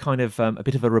a kind of a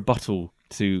bit of a rebuttal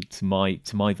to my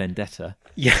vendetta.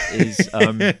 Yeah. Is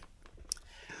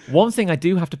one thing I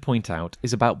do have to point out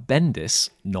is about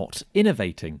Bendis not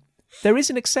innovating. There is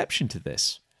an exception to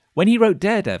this. When he wrote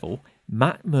Daredevil,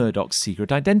 Matt Murdock's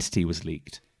secret identity was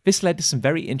leaked. This led to some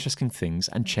very interesting things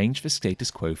and changed the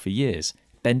status quo for years.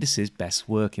 Bendis' best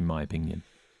work, in my opinion.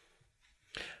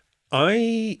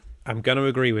 I'm going to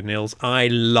agree with Nils. I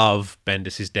love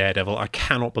Bendis' Daredevil. I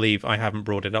cannot believe I haven't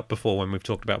brought it up before when we've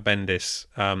talked about Bendis.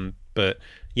 But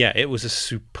yeah, it was a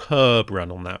superb run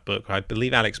on that book. I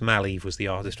believe Alex Maleev was the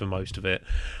artist for most of it.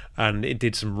 and it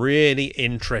did some really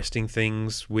interesting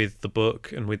things with the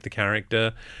book and with the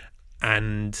character,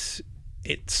 and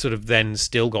it sort of then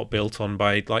still got built on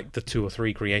by like the 2 or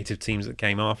 3 creative teams that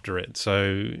came after it.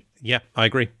 So yeah, I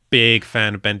agree. Big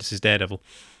fan of Bendis's Daredevil.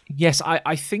 Yes,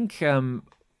 I think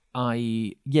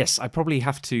I probably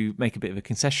have to make a bit of a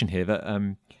concession here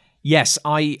that yes,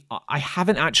 I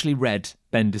haven't actually read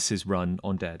Bendis's run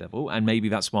on Daredevil, and maybe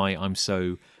that's why I'm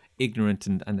so ignorant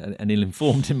and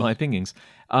ill-informed in my opinions.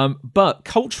 But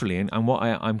culturally, and what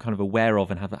I'm kind of aware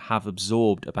of and have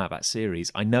absorbed about that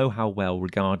series, I know how well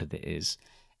regarded it is,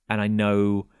 and I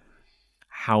know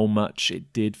how much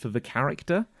it did for the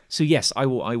character. So yes, I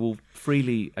will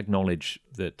freely acknowledge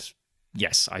that.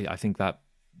 Yes, I think that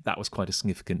was quite a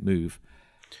significant move.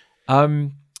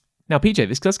 Now, PJ,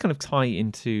 this does kind of tie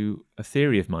into a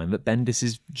theory of mine that Bendis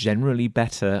is generally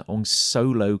better on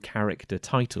solo character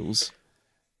titles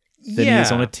than he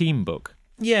is on a team book.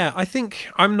 Yeah, I think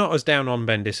I'm not as down on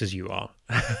Bendis as you are.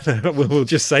 We'll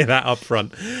just say that up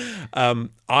front.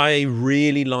 I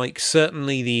really like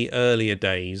certainly the earlier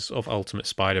days of Ultimate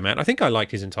Spider-Man. I think I liked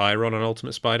his entire run on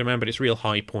Ultimate Spider-Man, but its real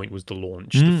high point was the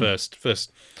launch. The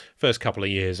first couple of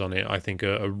years on it, I think,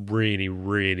 are really,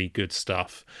 really good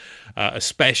stuff.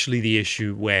 Especially the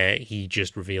issue where he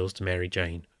just reveals to Mary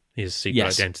Jane his secret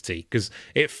identity, because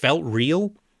it felt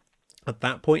real. At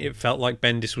that point, it felt like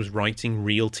Bendis was writing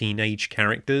real teenage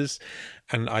characters,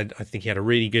 and I think he had a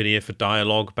really good ear for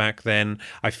dialogue back then.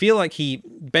 I feel like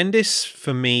Bendis,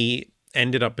 for me,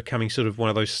 ended up becoming sort of one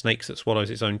of those snakes that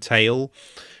swallows its own tail,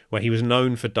 where he was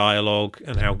known for dialogue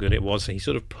and how good it was. So he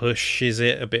sort of pushes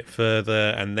it a bit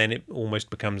further, and then it almost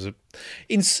becomes,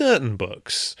 in certain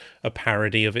books, a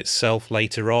parody of itself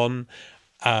later on.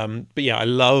 But yeah, I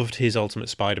loved his Ultimate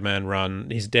Spider-Man run.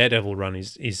 His Daredevil run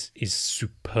is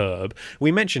superb.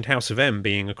 We mentioned House of M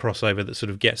being a crossover that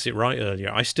sort of gets it right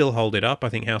earlier. I still hold it up. I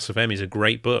think House of M is a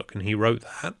great book, and he wrote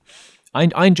that.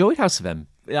 I enjoyed House of M.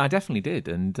 I definitely did,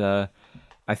 and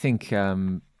I think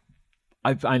and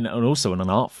also on an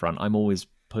art front, I'm always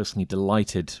personally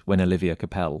delighted when Olivia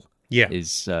Capel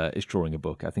is drawing a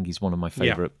book. I think he's one of my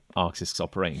favourite artists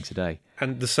operating today.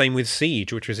 And the same with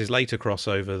Siege, which was his later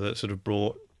crossover that sort of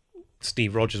brought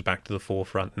Steve Rogers back to the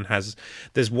forefront, and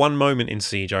there's one moment in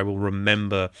Siege I will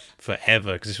remember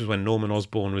forever, because this was when Norman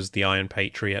Osborn was the Iron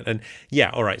Patriot, and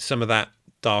some of that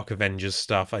Dark Avengers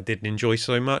stuff I didn't enjoy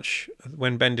so much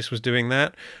when Bendis was doing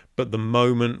that, but the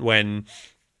moment when,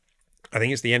 I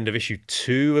think it's the end of issue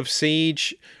 2 of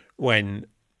Siege, when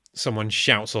someone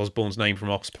shouts Osborn's name from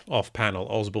off panel,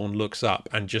 Osborn looks up,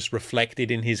 and just reflected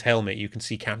in his helmet, you can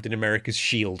see Captain America's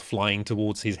shield flying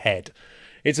towards his head.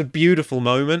 It's a beautiful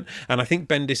moment, and I think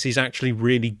Bendis is actually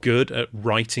really good at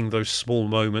writing those small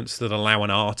moments that allow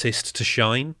an artist to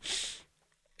shine.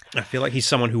 I feel like he's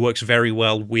someone who works very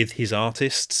well with his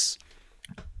artists.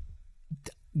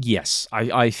 Yes,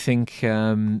 I think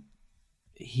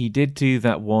he did do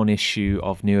that one issue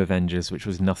of New Avengers, which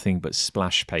was nothing but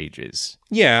splash pages.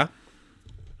 Yeah.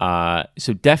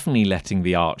 So definitely letting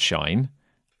the art shine.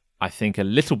 I think a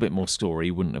little bit more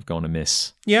story wouldn't have gone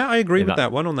amiss. Yeah, I agree with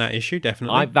that one on that issue,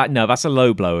 definitely. That's a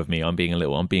low blow of me. I'm being a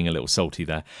little salty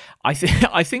there. I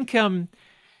think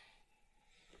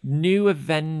New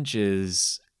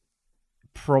Avengers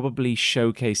probably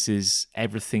showcases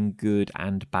everything good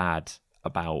and bad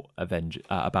about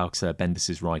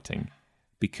Bendis's writing,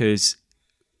 because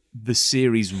the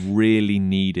series really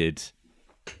needed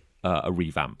a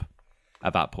revamp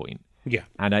at that point. Yeah,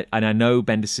 and I know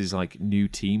Bendis's new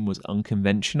team was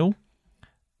unconventional,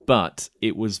 but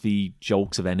it was the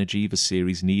jolt of energy the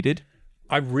series needed.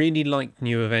 I really liked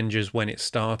New Avengers when it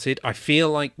started. I feel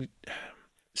like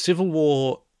Civil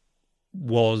War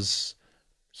was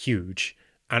huge,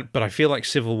 but I feel like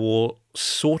Civil War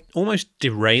almost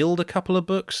derailed a couple of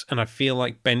books, and I feel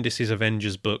like Bendis's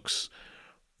Avengers books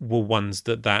were ones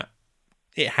that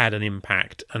it had an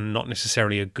impact, and not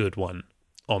necessarily a good one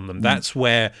on them. That's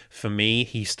where, for me,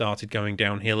 he started going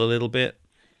downhill a little bit.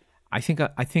 I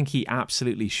think he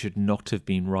absolutely should not have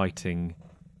been writing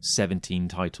 17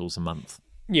 titles a month.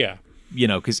 Yeah,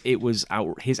 because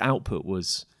his output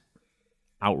was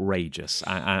outrageous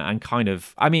and kind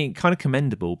of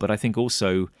commendable. But I think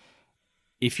also,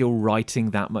 if you're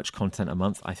writing that much content a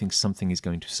month, I think something is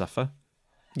going to suffer.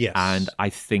 Yes, and I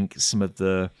think some of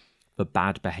the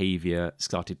bad behavior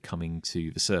started coming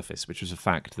to the surface, which was the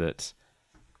fact that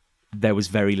there was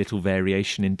very little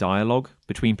variation in dialogue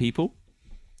between people.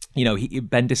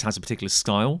 Bendis has a particular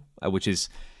style, which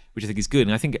I think is good,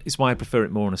 and I think it's why I prefer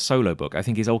it more on a solo book. I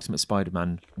think his Ultimate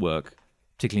Spider-Man work,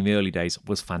 particularly in the early days,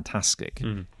 was fantastic,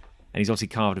 and he's obviously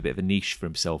carved a bit of a niche for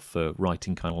himself for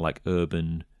writing kind of like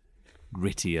urban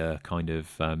grittier kind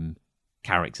of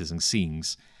characters and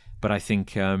scenes. But I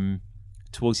think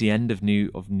towards the end of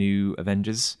New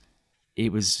Avengers,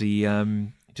 it was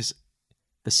the just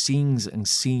the scenes and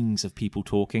scenes of people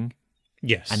talking,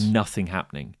 Yes. and nothing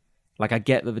happening. Like, I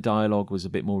get that the dialogue was a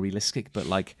bit more realistic, but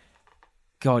like,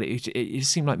 God, it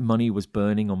just seemed like money was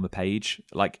burning on the page.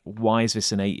 Like, why is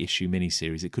this an 8-issue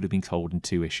miniseries? It could have been told in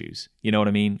 2 issues. You know what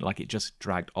I mean? Like, it just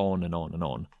dragged on and on and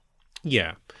on.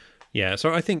 Yeah. Yeah.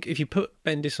 So I think if you put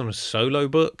Bendis on a solo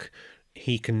book,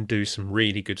 he can do some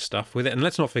really good stuff with it. And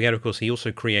let's not forget, of course, he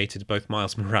also created both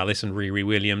Miles Morales and Riri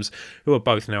Williams, who are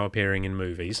both now appearing in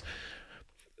movies.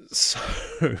 So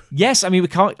Yes, I mean, we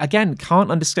can't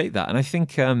understate that. And I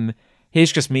think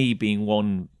here's just me being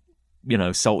one,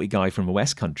 salty guy from the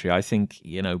West Country. I think,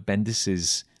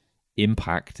 Bendis's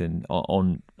impact and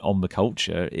on the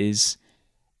culture is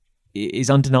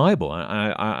undeniable.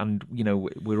 And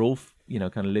we're all,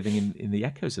 kind of living in the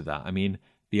echoes of that. I mean,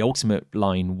 the Ultimate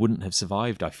line wouldn't have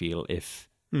survived, I feel, if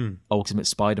Ultimate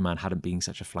Spider-Man hadn't been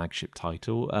such a flagship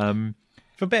title.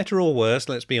 for better or worse,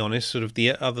 let's be honest, sort of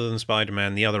other than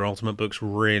Spider-Man, the other Ultimate books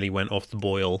really went off the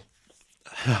boil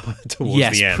towards the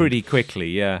end. Yes, pretty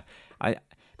quickly, yeah.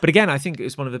 But again, I think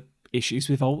it's one of the issues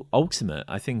with Ultimate.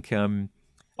 I think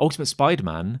Ultimate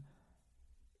Spider-Man,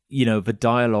 the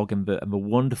dialogue and the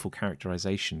wonderful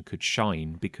characterization could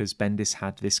shine because Bendis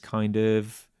had this kind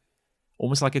of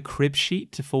almost like a crib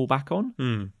sheet to fall back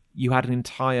on. You had an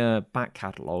entire back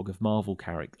catalogue of Marvel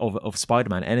of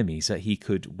Spider-Man enemies that he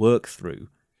could work through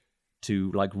to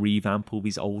like revamp all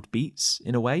these old beats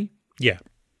in a way. Yeah.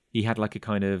 He had like a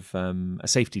kind of a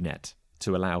safety net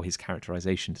to allow his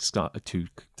characterization to start to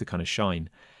kind of shine.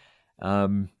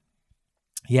 I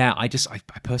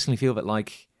personally feel that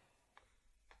like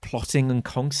plotting and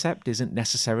concept isn't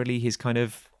necessarily his kind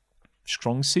of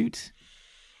strong suit,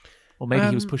 or maybe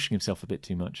he was pushing himself a bit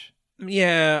too much.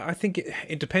 Yeah, I think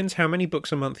it depends how many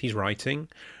books a month he's writing,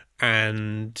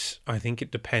 and I think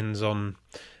it depends on,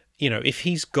 if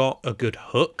he's got a good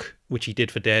hook, which he did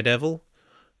for Daredevil,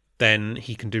 then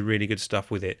he can do really good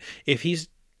stuff with it. If he's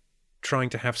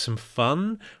trying to have some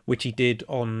fun, which he did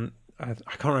on, I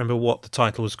can't remember what the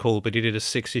title was called, but he did a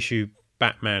 6-issue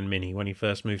Batman mini when he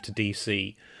first moved to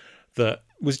DC that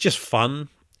was just fun.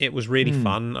 It was really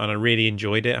fun, and I really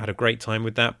enjoyed it. I had a great time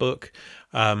with that book.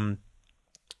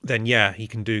 Then yeah, he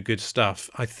can do good stuff.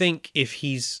 I think if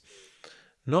he's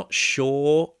not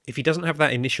sure, if he doesn't have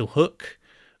that initial hook,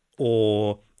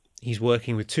 or he's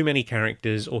working with too many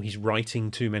characters, or he's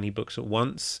writing too many books at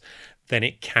once, then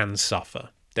it can suffer,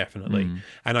 definitely.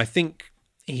 And I think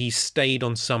he stayed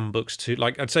on some books too,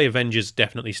 like I'd say Avengers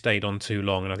definitely stayed on too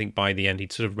long, and I think by the end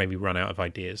he'd sort of maybe run out of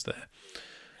ideas there.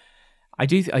 I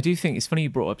do think it's funny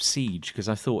you brought up Siege, because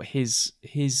I thought his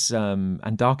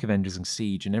and Dark Avengers and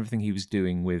Siege and everything he was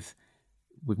doing with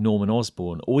Norman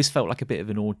Osborn always felt like a bit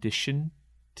of an audition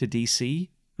to DC.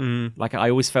 Like I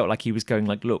always felt like he was going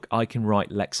like, look, I can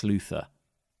write Lex Luthor.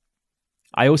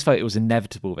 I always felt it was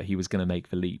inevitable that he was going to make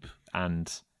the leap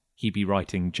and he'd be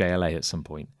writing JLA at some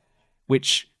point,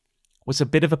 which was a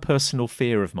bit of a personal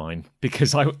fear of mine,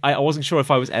 because I wasn't sure if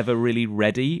I was ever really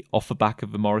ready off the back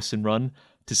of the Morrison run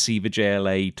to see the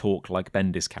JLA talk like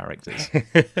Bendis characters.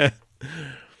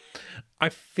 I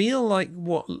feel like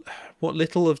what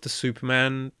little of the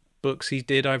Superman books he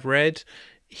did I've read,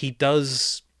 he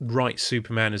does write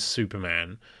Superman as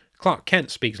Superman. Clark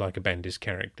Kent speaks like a Bendis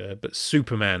character, but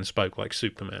Superman spoke like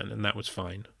Superman, and that was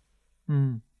fine.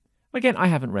 Again, I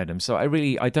haven't read him, so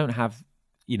I don't have,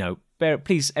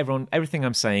 please, everyone, everything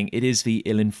I'm saying, it is the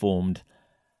ill-informed,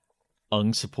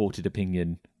 unsupported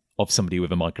opinion of somebody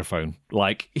with a microphone.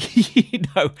 Like,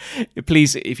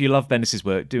 please, if you love Bendis'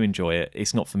 work, do enjoy it.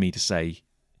 It's not for me to say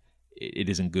it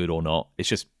isn't good or not. It's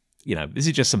just, this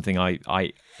is just something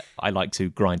I like to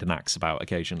grind an axe about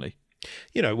occasionally.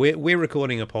 We're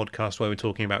recording a podcast where we're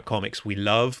talking about comics we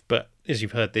love, but as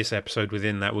you've heard this episode,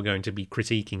 within that we're going to be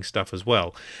critiquing stuff as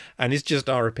well. And it's just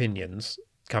our opinions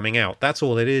coming out. That's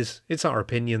all it is. It's our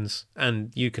opinions,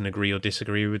 and you can agree or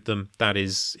disagree with them. That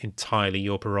is entirely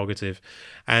your prerogative.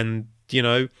 And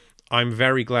I'm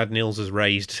very glad Nils has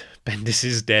raised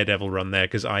Bendis' Daredevil run there,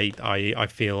 because I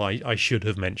feel I should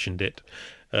have mentioned it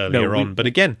earlier on. But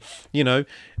again,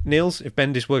 Nils, if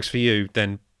Bendis works for you,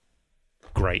 then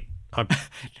great.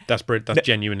 That's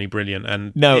genuinely brilliant.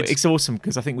 And it's awesome,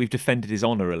 because I think we've defended his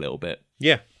honor a little bit.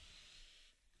 Yeah,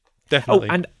 definitely.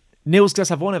 Oh, and Nils does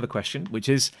have one other question, which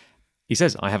is, he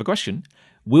says, I have a question.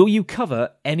 Will you cover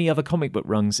any other comic book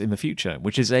runs in the future?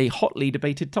 Which is a hotly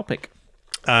debated topic.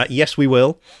 Yes, we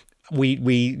will. We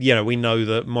know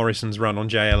that Morrison's run on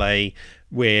JLA,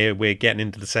 we're getting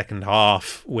into the second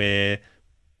half. We're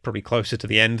probably closer to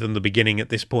the end than the beginning at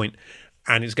this point,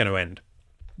 and it's going to end.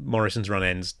 Morrison's run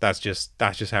ends. That's just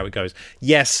how it goes.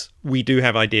 Yes, we do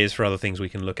have ideas for other things we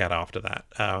can look at after that.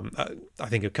 I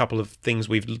think a couple of things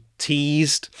we've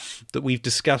teased that we've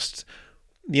discussed.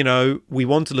 We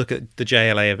want to look at the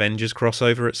JLA Avengers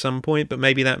crossover at some point, but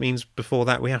maybe that means before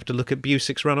that we have to look at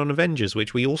Busick's run on Avengers,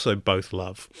 which we also both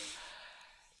love.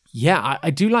 Yeah,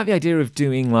 I do like the idea of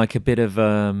doing like a bit of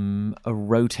a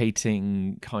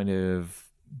rotating kind of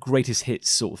greatest hits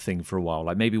sort of thing for a while.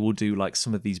 Like maybe we'll do like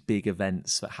some of these big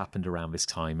events that happened around this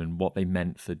time and what they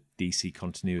meant for DC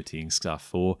continuity and stuff,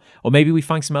 or maybe we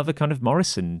find some other kind of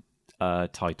Morrison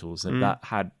titles that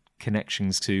had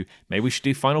connections to. Maybe we should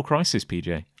do Final Crisis,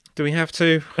 PJ. Do we have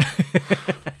to?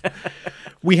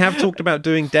 We have talked about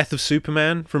doing Death of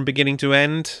Superman from beginning to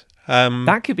end.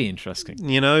 That could be interesting.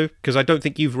 Because I don't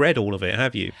think you've read all of it,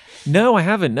 have you? No, I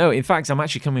haven't. No, in fact, I'm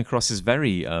actually coming across as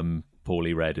very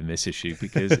poorly read in this issue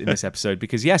in this episode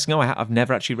because I've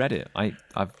never actually read it.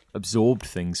 I've absorbed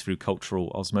things through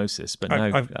cultural osmosis, but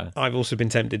no. I've also been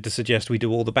tempted to suggest we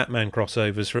do all the Batman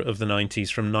crossovers of the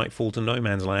 90s from Nightfall to No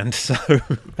Man's Land. So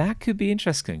that could be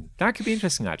interesting.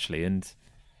 Actually, and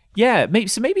yeah,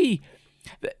 maybe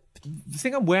the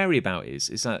thing I'm wary about is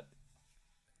that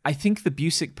I think the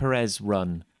Busick Perez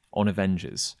run on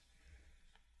Avengers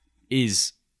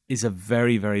is a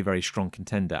very, very, very strong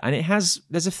contender. And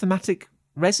there's a thematic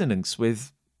resonance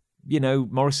with,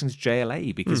 Morrison's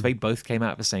JLA because they both came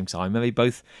out at the same time and they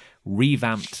both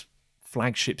revamped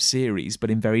flagship series,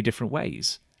 but in very different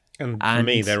ways. And for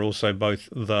me, they're also both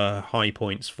the high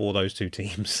points for those two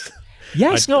teams.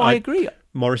 Yes, I agree.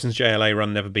 Morrison's JLA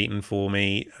run never beaten for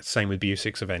me. Same with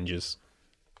Busick's Avengers.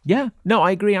 Yeah, no,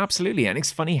 I agree absolutely. And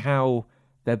it's funny how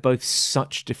they're both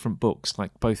such different books,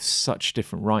 like both such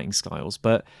different writing styles,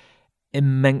 but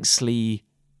immensely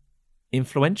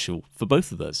influential for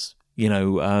both of us.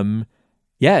 Kind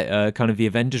of the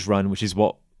Avengers run, which is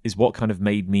what kind of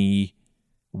made me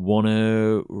want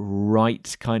to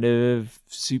write kind of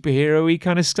superhero-y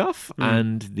kind of stuff,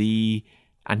 and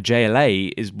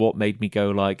JLA is what made me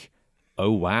go like, oh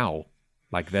wow,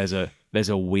 like there's a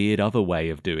weird other way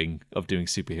of doing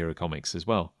superhero comics as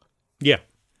well. Yeah.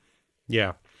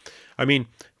 I mean,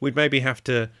 we'd maybe have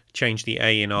to change the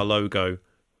A in our logo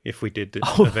if we did the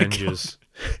Avengers.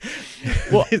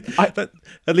 Well,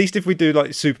 at least if we do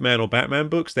like Superman or Batman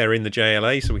books, they're in the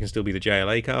JLA, so we can still be the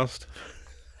JLA cast.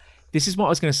 This is what I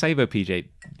was going to say though, PJ.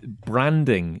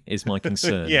 Branding is my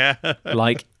concern. Yeah.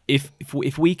 Like if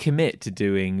we commit to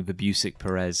doing the Busick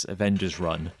Perez Avengers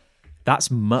run,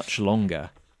 that's much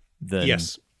longer than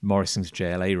Morrison's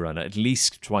JLA run, at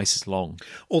least twice as long.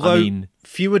 Although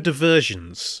fewer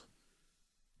diversions.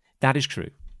 That is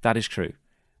true.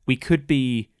 We could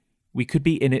be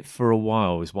in it for a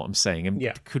while, is what I'm saying.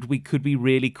 And could we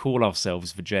really call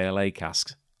ourselves the JLA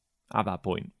cast at that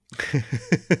point?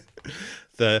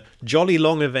 The Jolly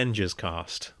Long Avengers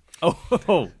cast.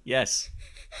 Oh yes.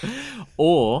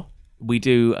 Or we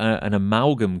do an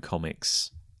Amalgam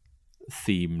Comics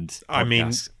themed podcast. I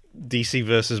mean, DC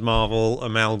versus Marvel,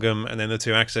 Amalgam, and then the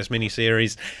 2 Access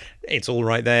miniseries. It's all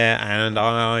right there, and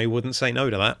I wouldn't say no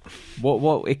to that.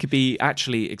 What it could be,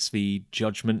 actually, it's the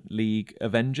Judgment League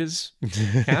Avengers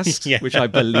cast, which I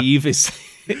believe is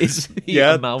the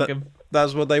Amalgam.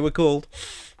 That's what they were called.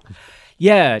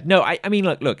 Yeah, no, I mean,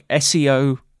 look,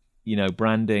 SEO,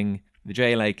 branding, the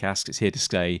JLA cast is here to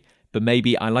stay. But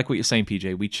maybe, I like what you're saying,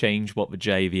 PJ, we change what the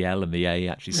J, the L, and the A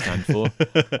actually stand for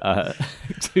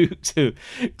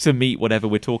to meet whatever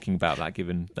we're talking about that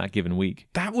given week.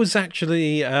 That was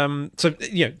actually,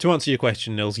 to answer your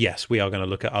question, Nils, yes, we are going to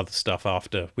look at other stuff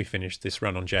after we finish this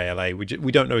run on JLA.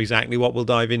 We don't know exactly what we'll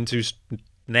dive into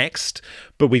next,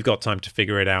 but we've got time to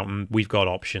figure it out, and we've got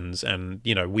options, and,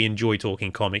 we enjoy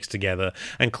talking comics together,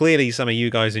 and clearly some of you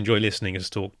guys enjoy listening us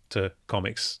talk to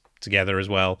comics together as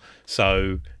well.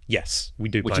 So yes, we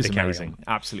do plan to carry amazing. On.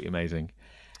 Absolutely amazing.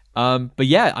 But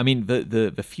yeah, I mean,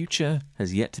 the future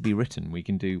has yet to be written. We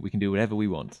can do whatever we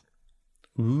want.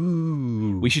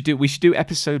 Ooh. We should do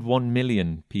episode 1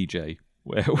 million, PJ.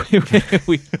 Where what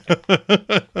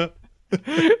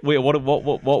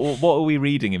are we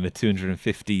reading in the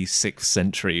 256th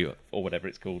century or whatever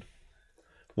it's called?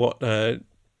 What the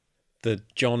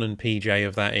John and PJ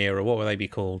of that era? What would they be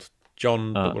called?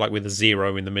 John, like with a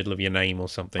 0 in the middle of your name or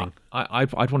something.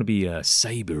 I'd want to be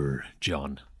Saber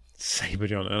John. Saber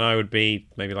John, and I would be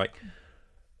maybe like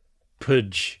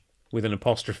Pudge with an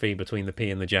apostrophe between the P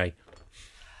and the J.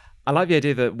 I like the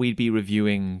idea that we'd be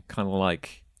reviewing kind of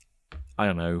like, I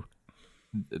don't know,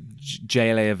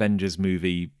 JLA Avengers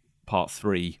movie Part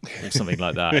 3 or something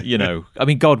like that. I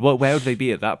mean, God, where would they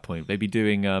be at that point? They'd be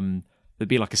doing there'd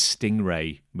be like a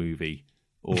Stingray movie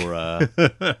or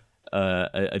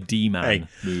a D-Man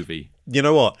movie. You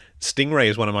know what? Stingray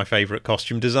is one of my favourite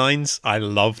costume designs. I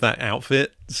love that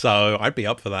outfit, so I'd be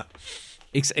up for that.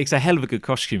 It's a hell of a good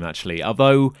costume, actually.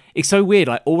 Although it's so weird.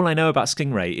 Like, all I know about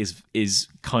Stingray is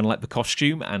kind of like the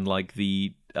costume and like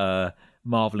the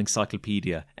Marvel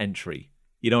Encyclopedia entry.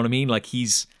 You know what I mean? Like,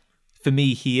 for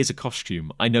me, he is a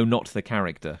costume. I know not the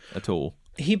character at all.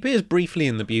 He appears briefly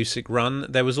in the Busick run.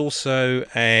 There was also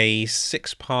a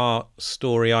 6-part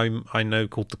story I know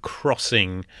called The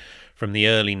Crossing from the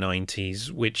early 90s,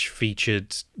 which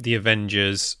featured the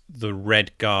Avengers, the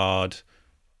Red Guard,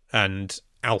 and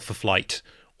Alpha Flight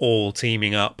all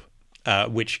teaming up,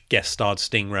 which guest starred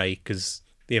Stingray because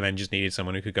the Avengers needed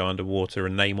someone who could go underwater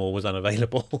and Namor was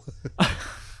unavailable.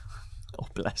 Oh,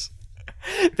 bless.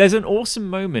 There's an awesome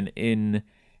moment in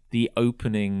the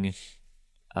opening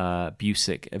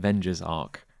Busick Avengers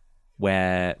arc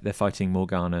where they're fighting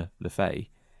Morgana Le Fay,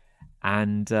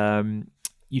 and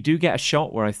you do get a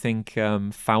shot where I think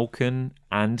Falcon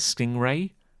and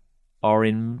Stingray are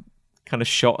in kind of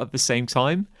shot at the same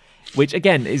time, which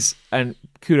again is, and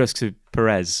kudos to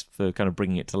Perez for kind of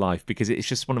bringing it to life, because it's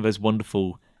just one of those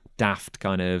wonderful daft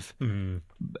kind of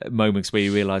moments where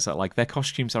you realize that like their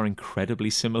costumes are incredibly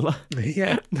similar.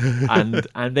 Yeah.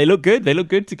 and they look good. They look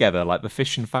good together, like the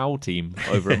Fish and Fowl team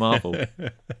over at Marvel.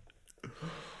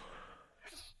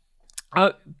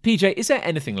 PJ, is there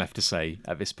anything left to say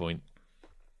at this point?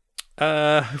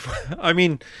 I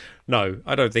mean, no,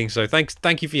 I don't think so.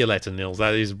 Thank you for your letter, Nils.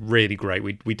 That is really great.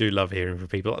 We do love hearing from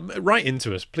people. Write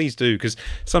into us, please do, because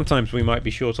sometimes we might be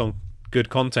short on good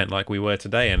content like we were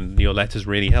today, and your letters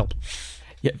really help.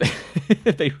 Yeah,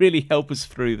 they really help us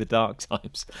through the dark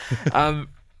times. And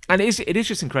it is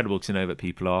just incredible to know that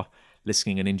people are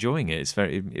listening and enjoying it.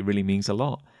 It really means a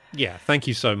lot. Yeah, thank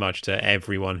you so much to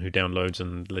everyone who downloads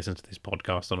and listens to this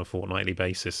podcast on a fortnightly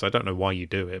basis. I don't know why you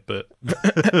do it, but...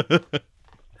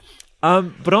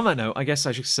 But on that note, I guess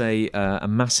I should say a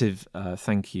massive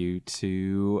thank you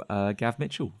to Gav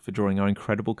Mitchell for drawing our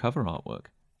incredible cover artwork.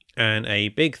 And a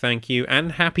big thank you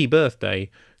and happy birthday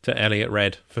to Elliot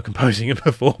Red for composing and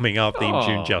performing our theme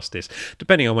tune Justice.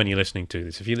 Depending on when you're listening to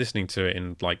this. If you're listening to it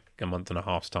in like a month and a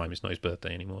half's time, it's not his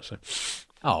birthday anymore. So,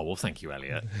 oh, well, thank you,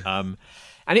 Elliot. And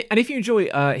if you enjoy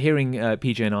hearing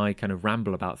PJ and I kind of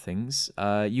ramble about things,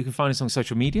 you can find us on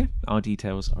social media. Our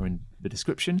details are in the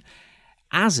description,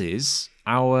 as is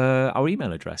our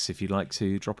email address if you'd like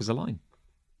to drop us a line.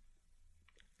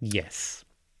 Yes.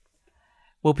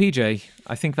 Well, PJ,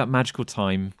 I think that magical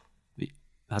time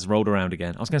has rolled around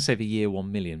again. I was going to say the year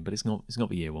 1 million, but it's not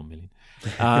the year 1 million.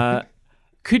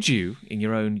 Could you, in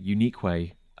your own unique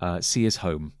way, see us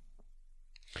home?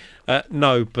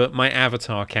 No, but my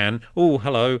avatar can. Oh,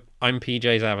 hello, I'm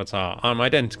PJ's avatar. I'm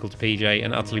identical to PJ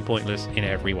and utterly pointless in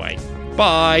every way.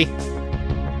 Bye!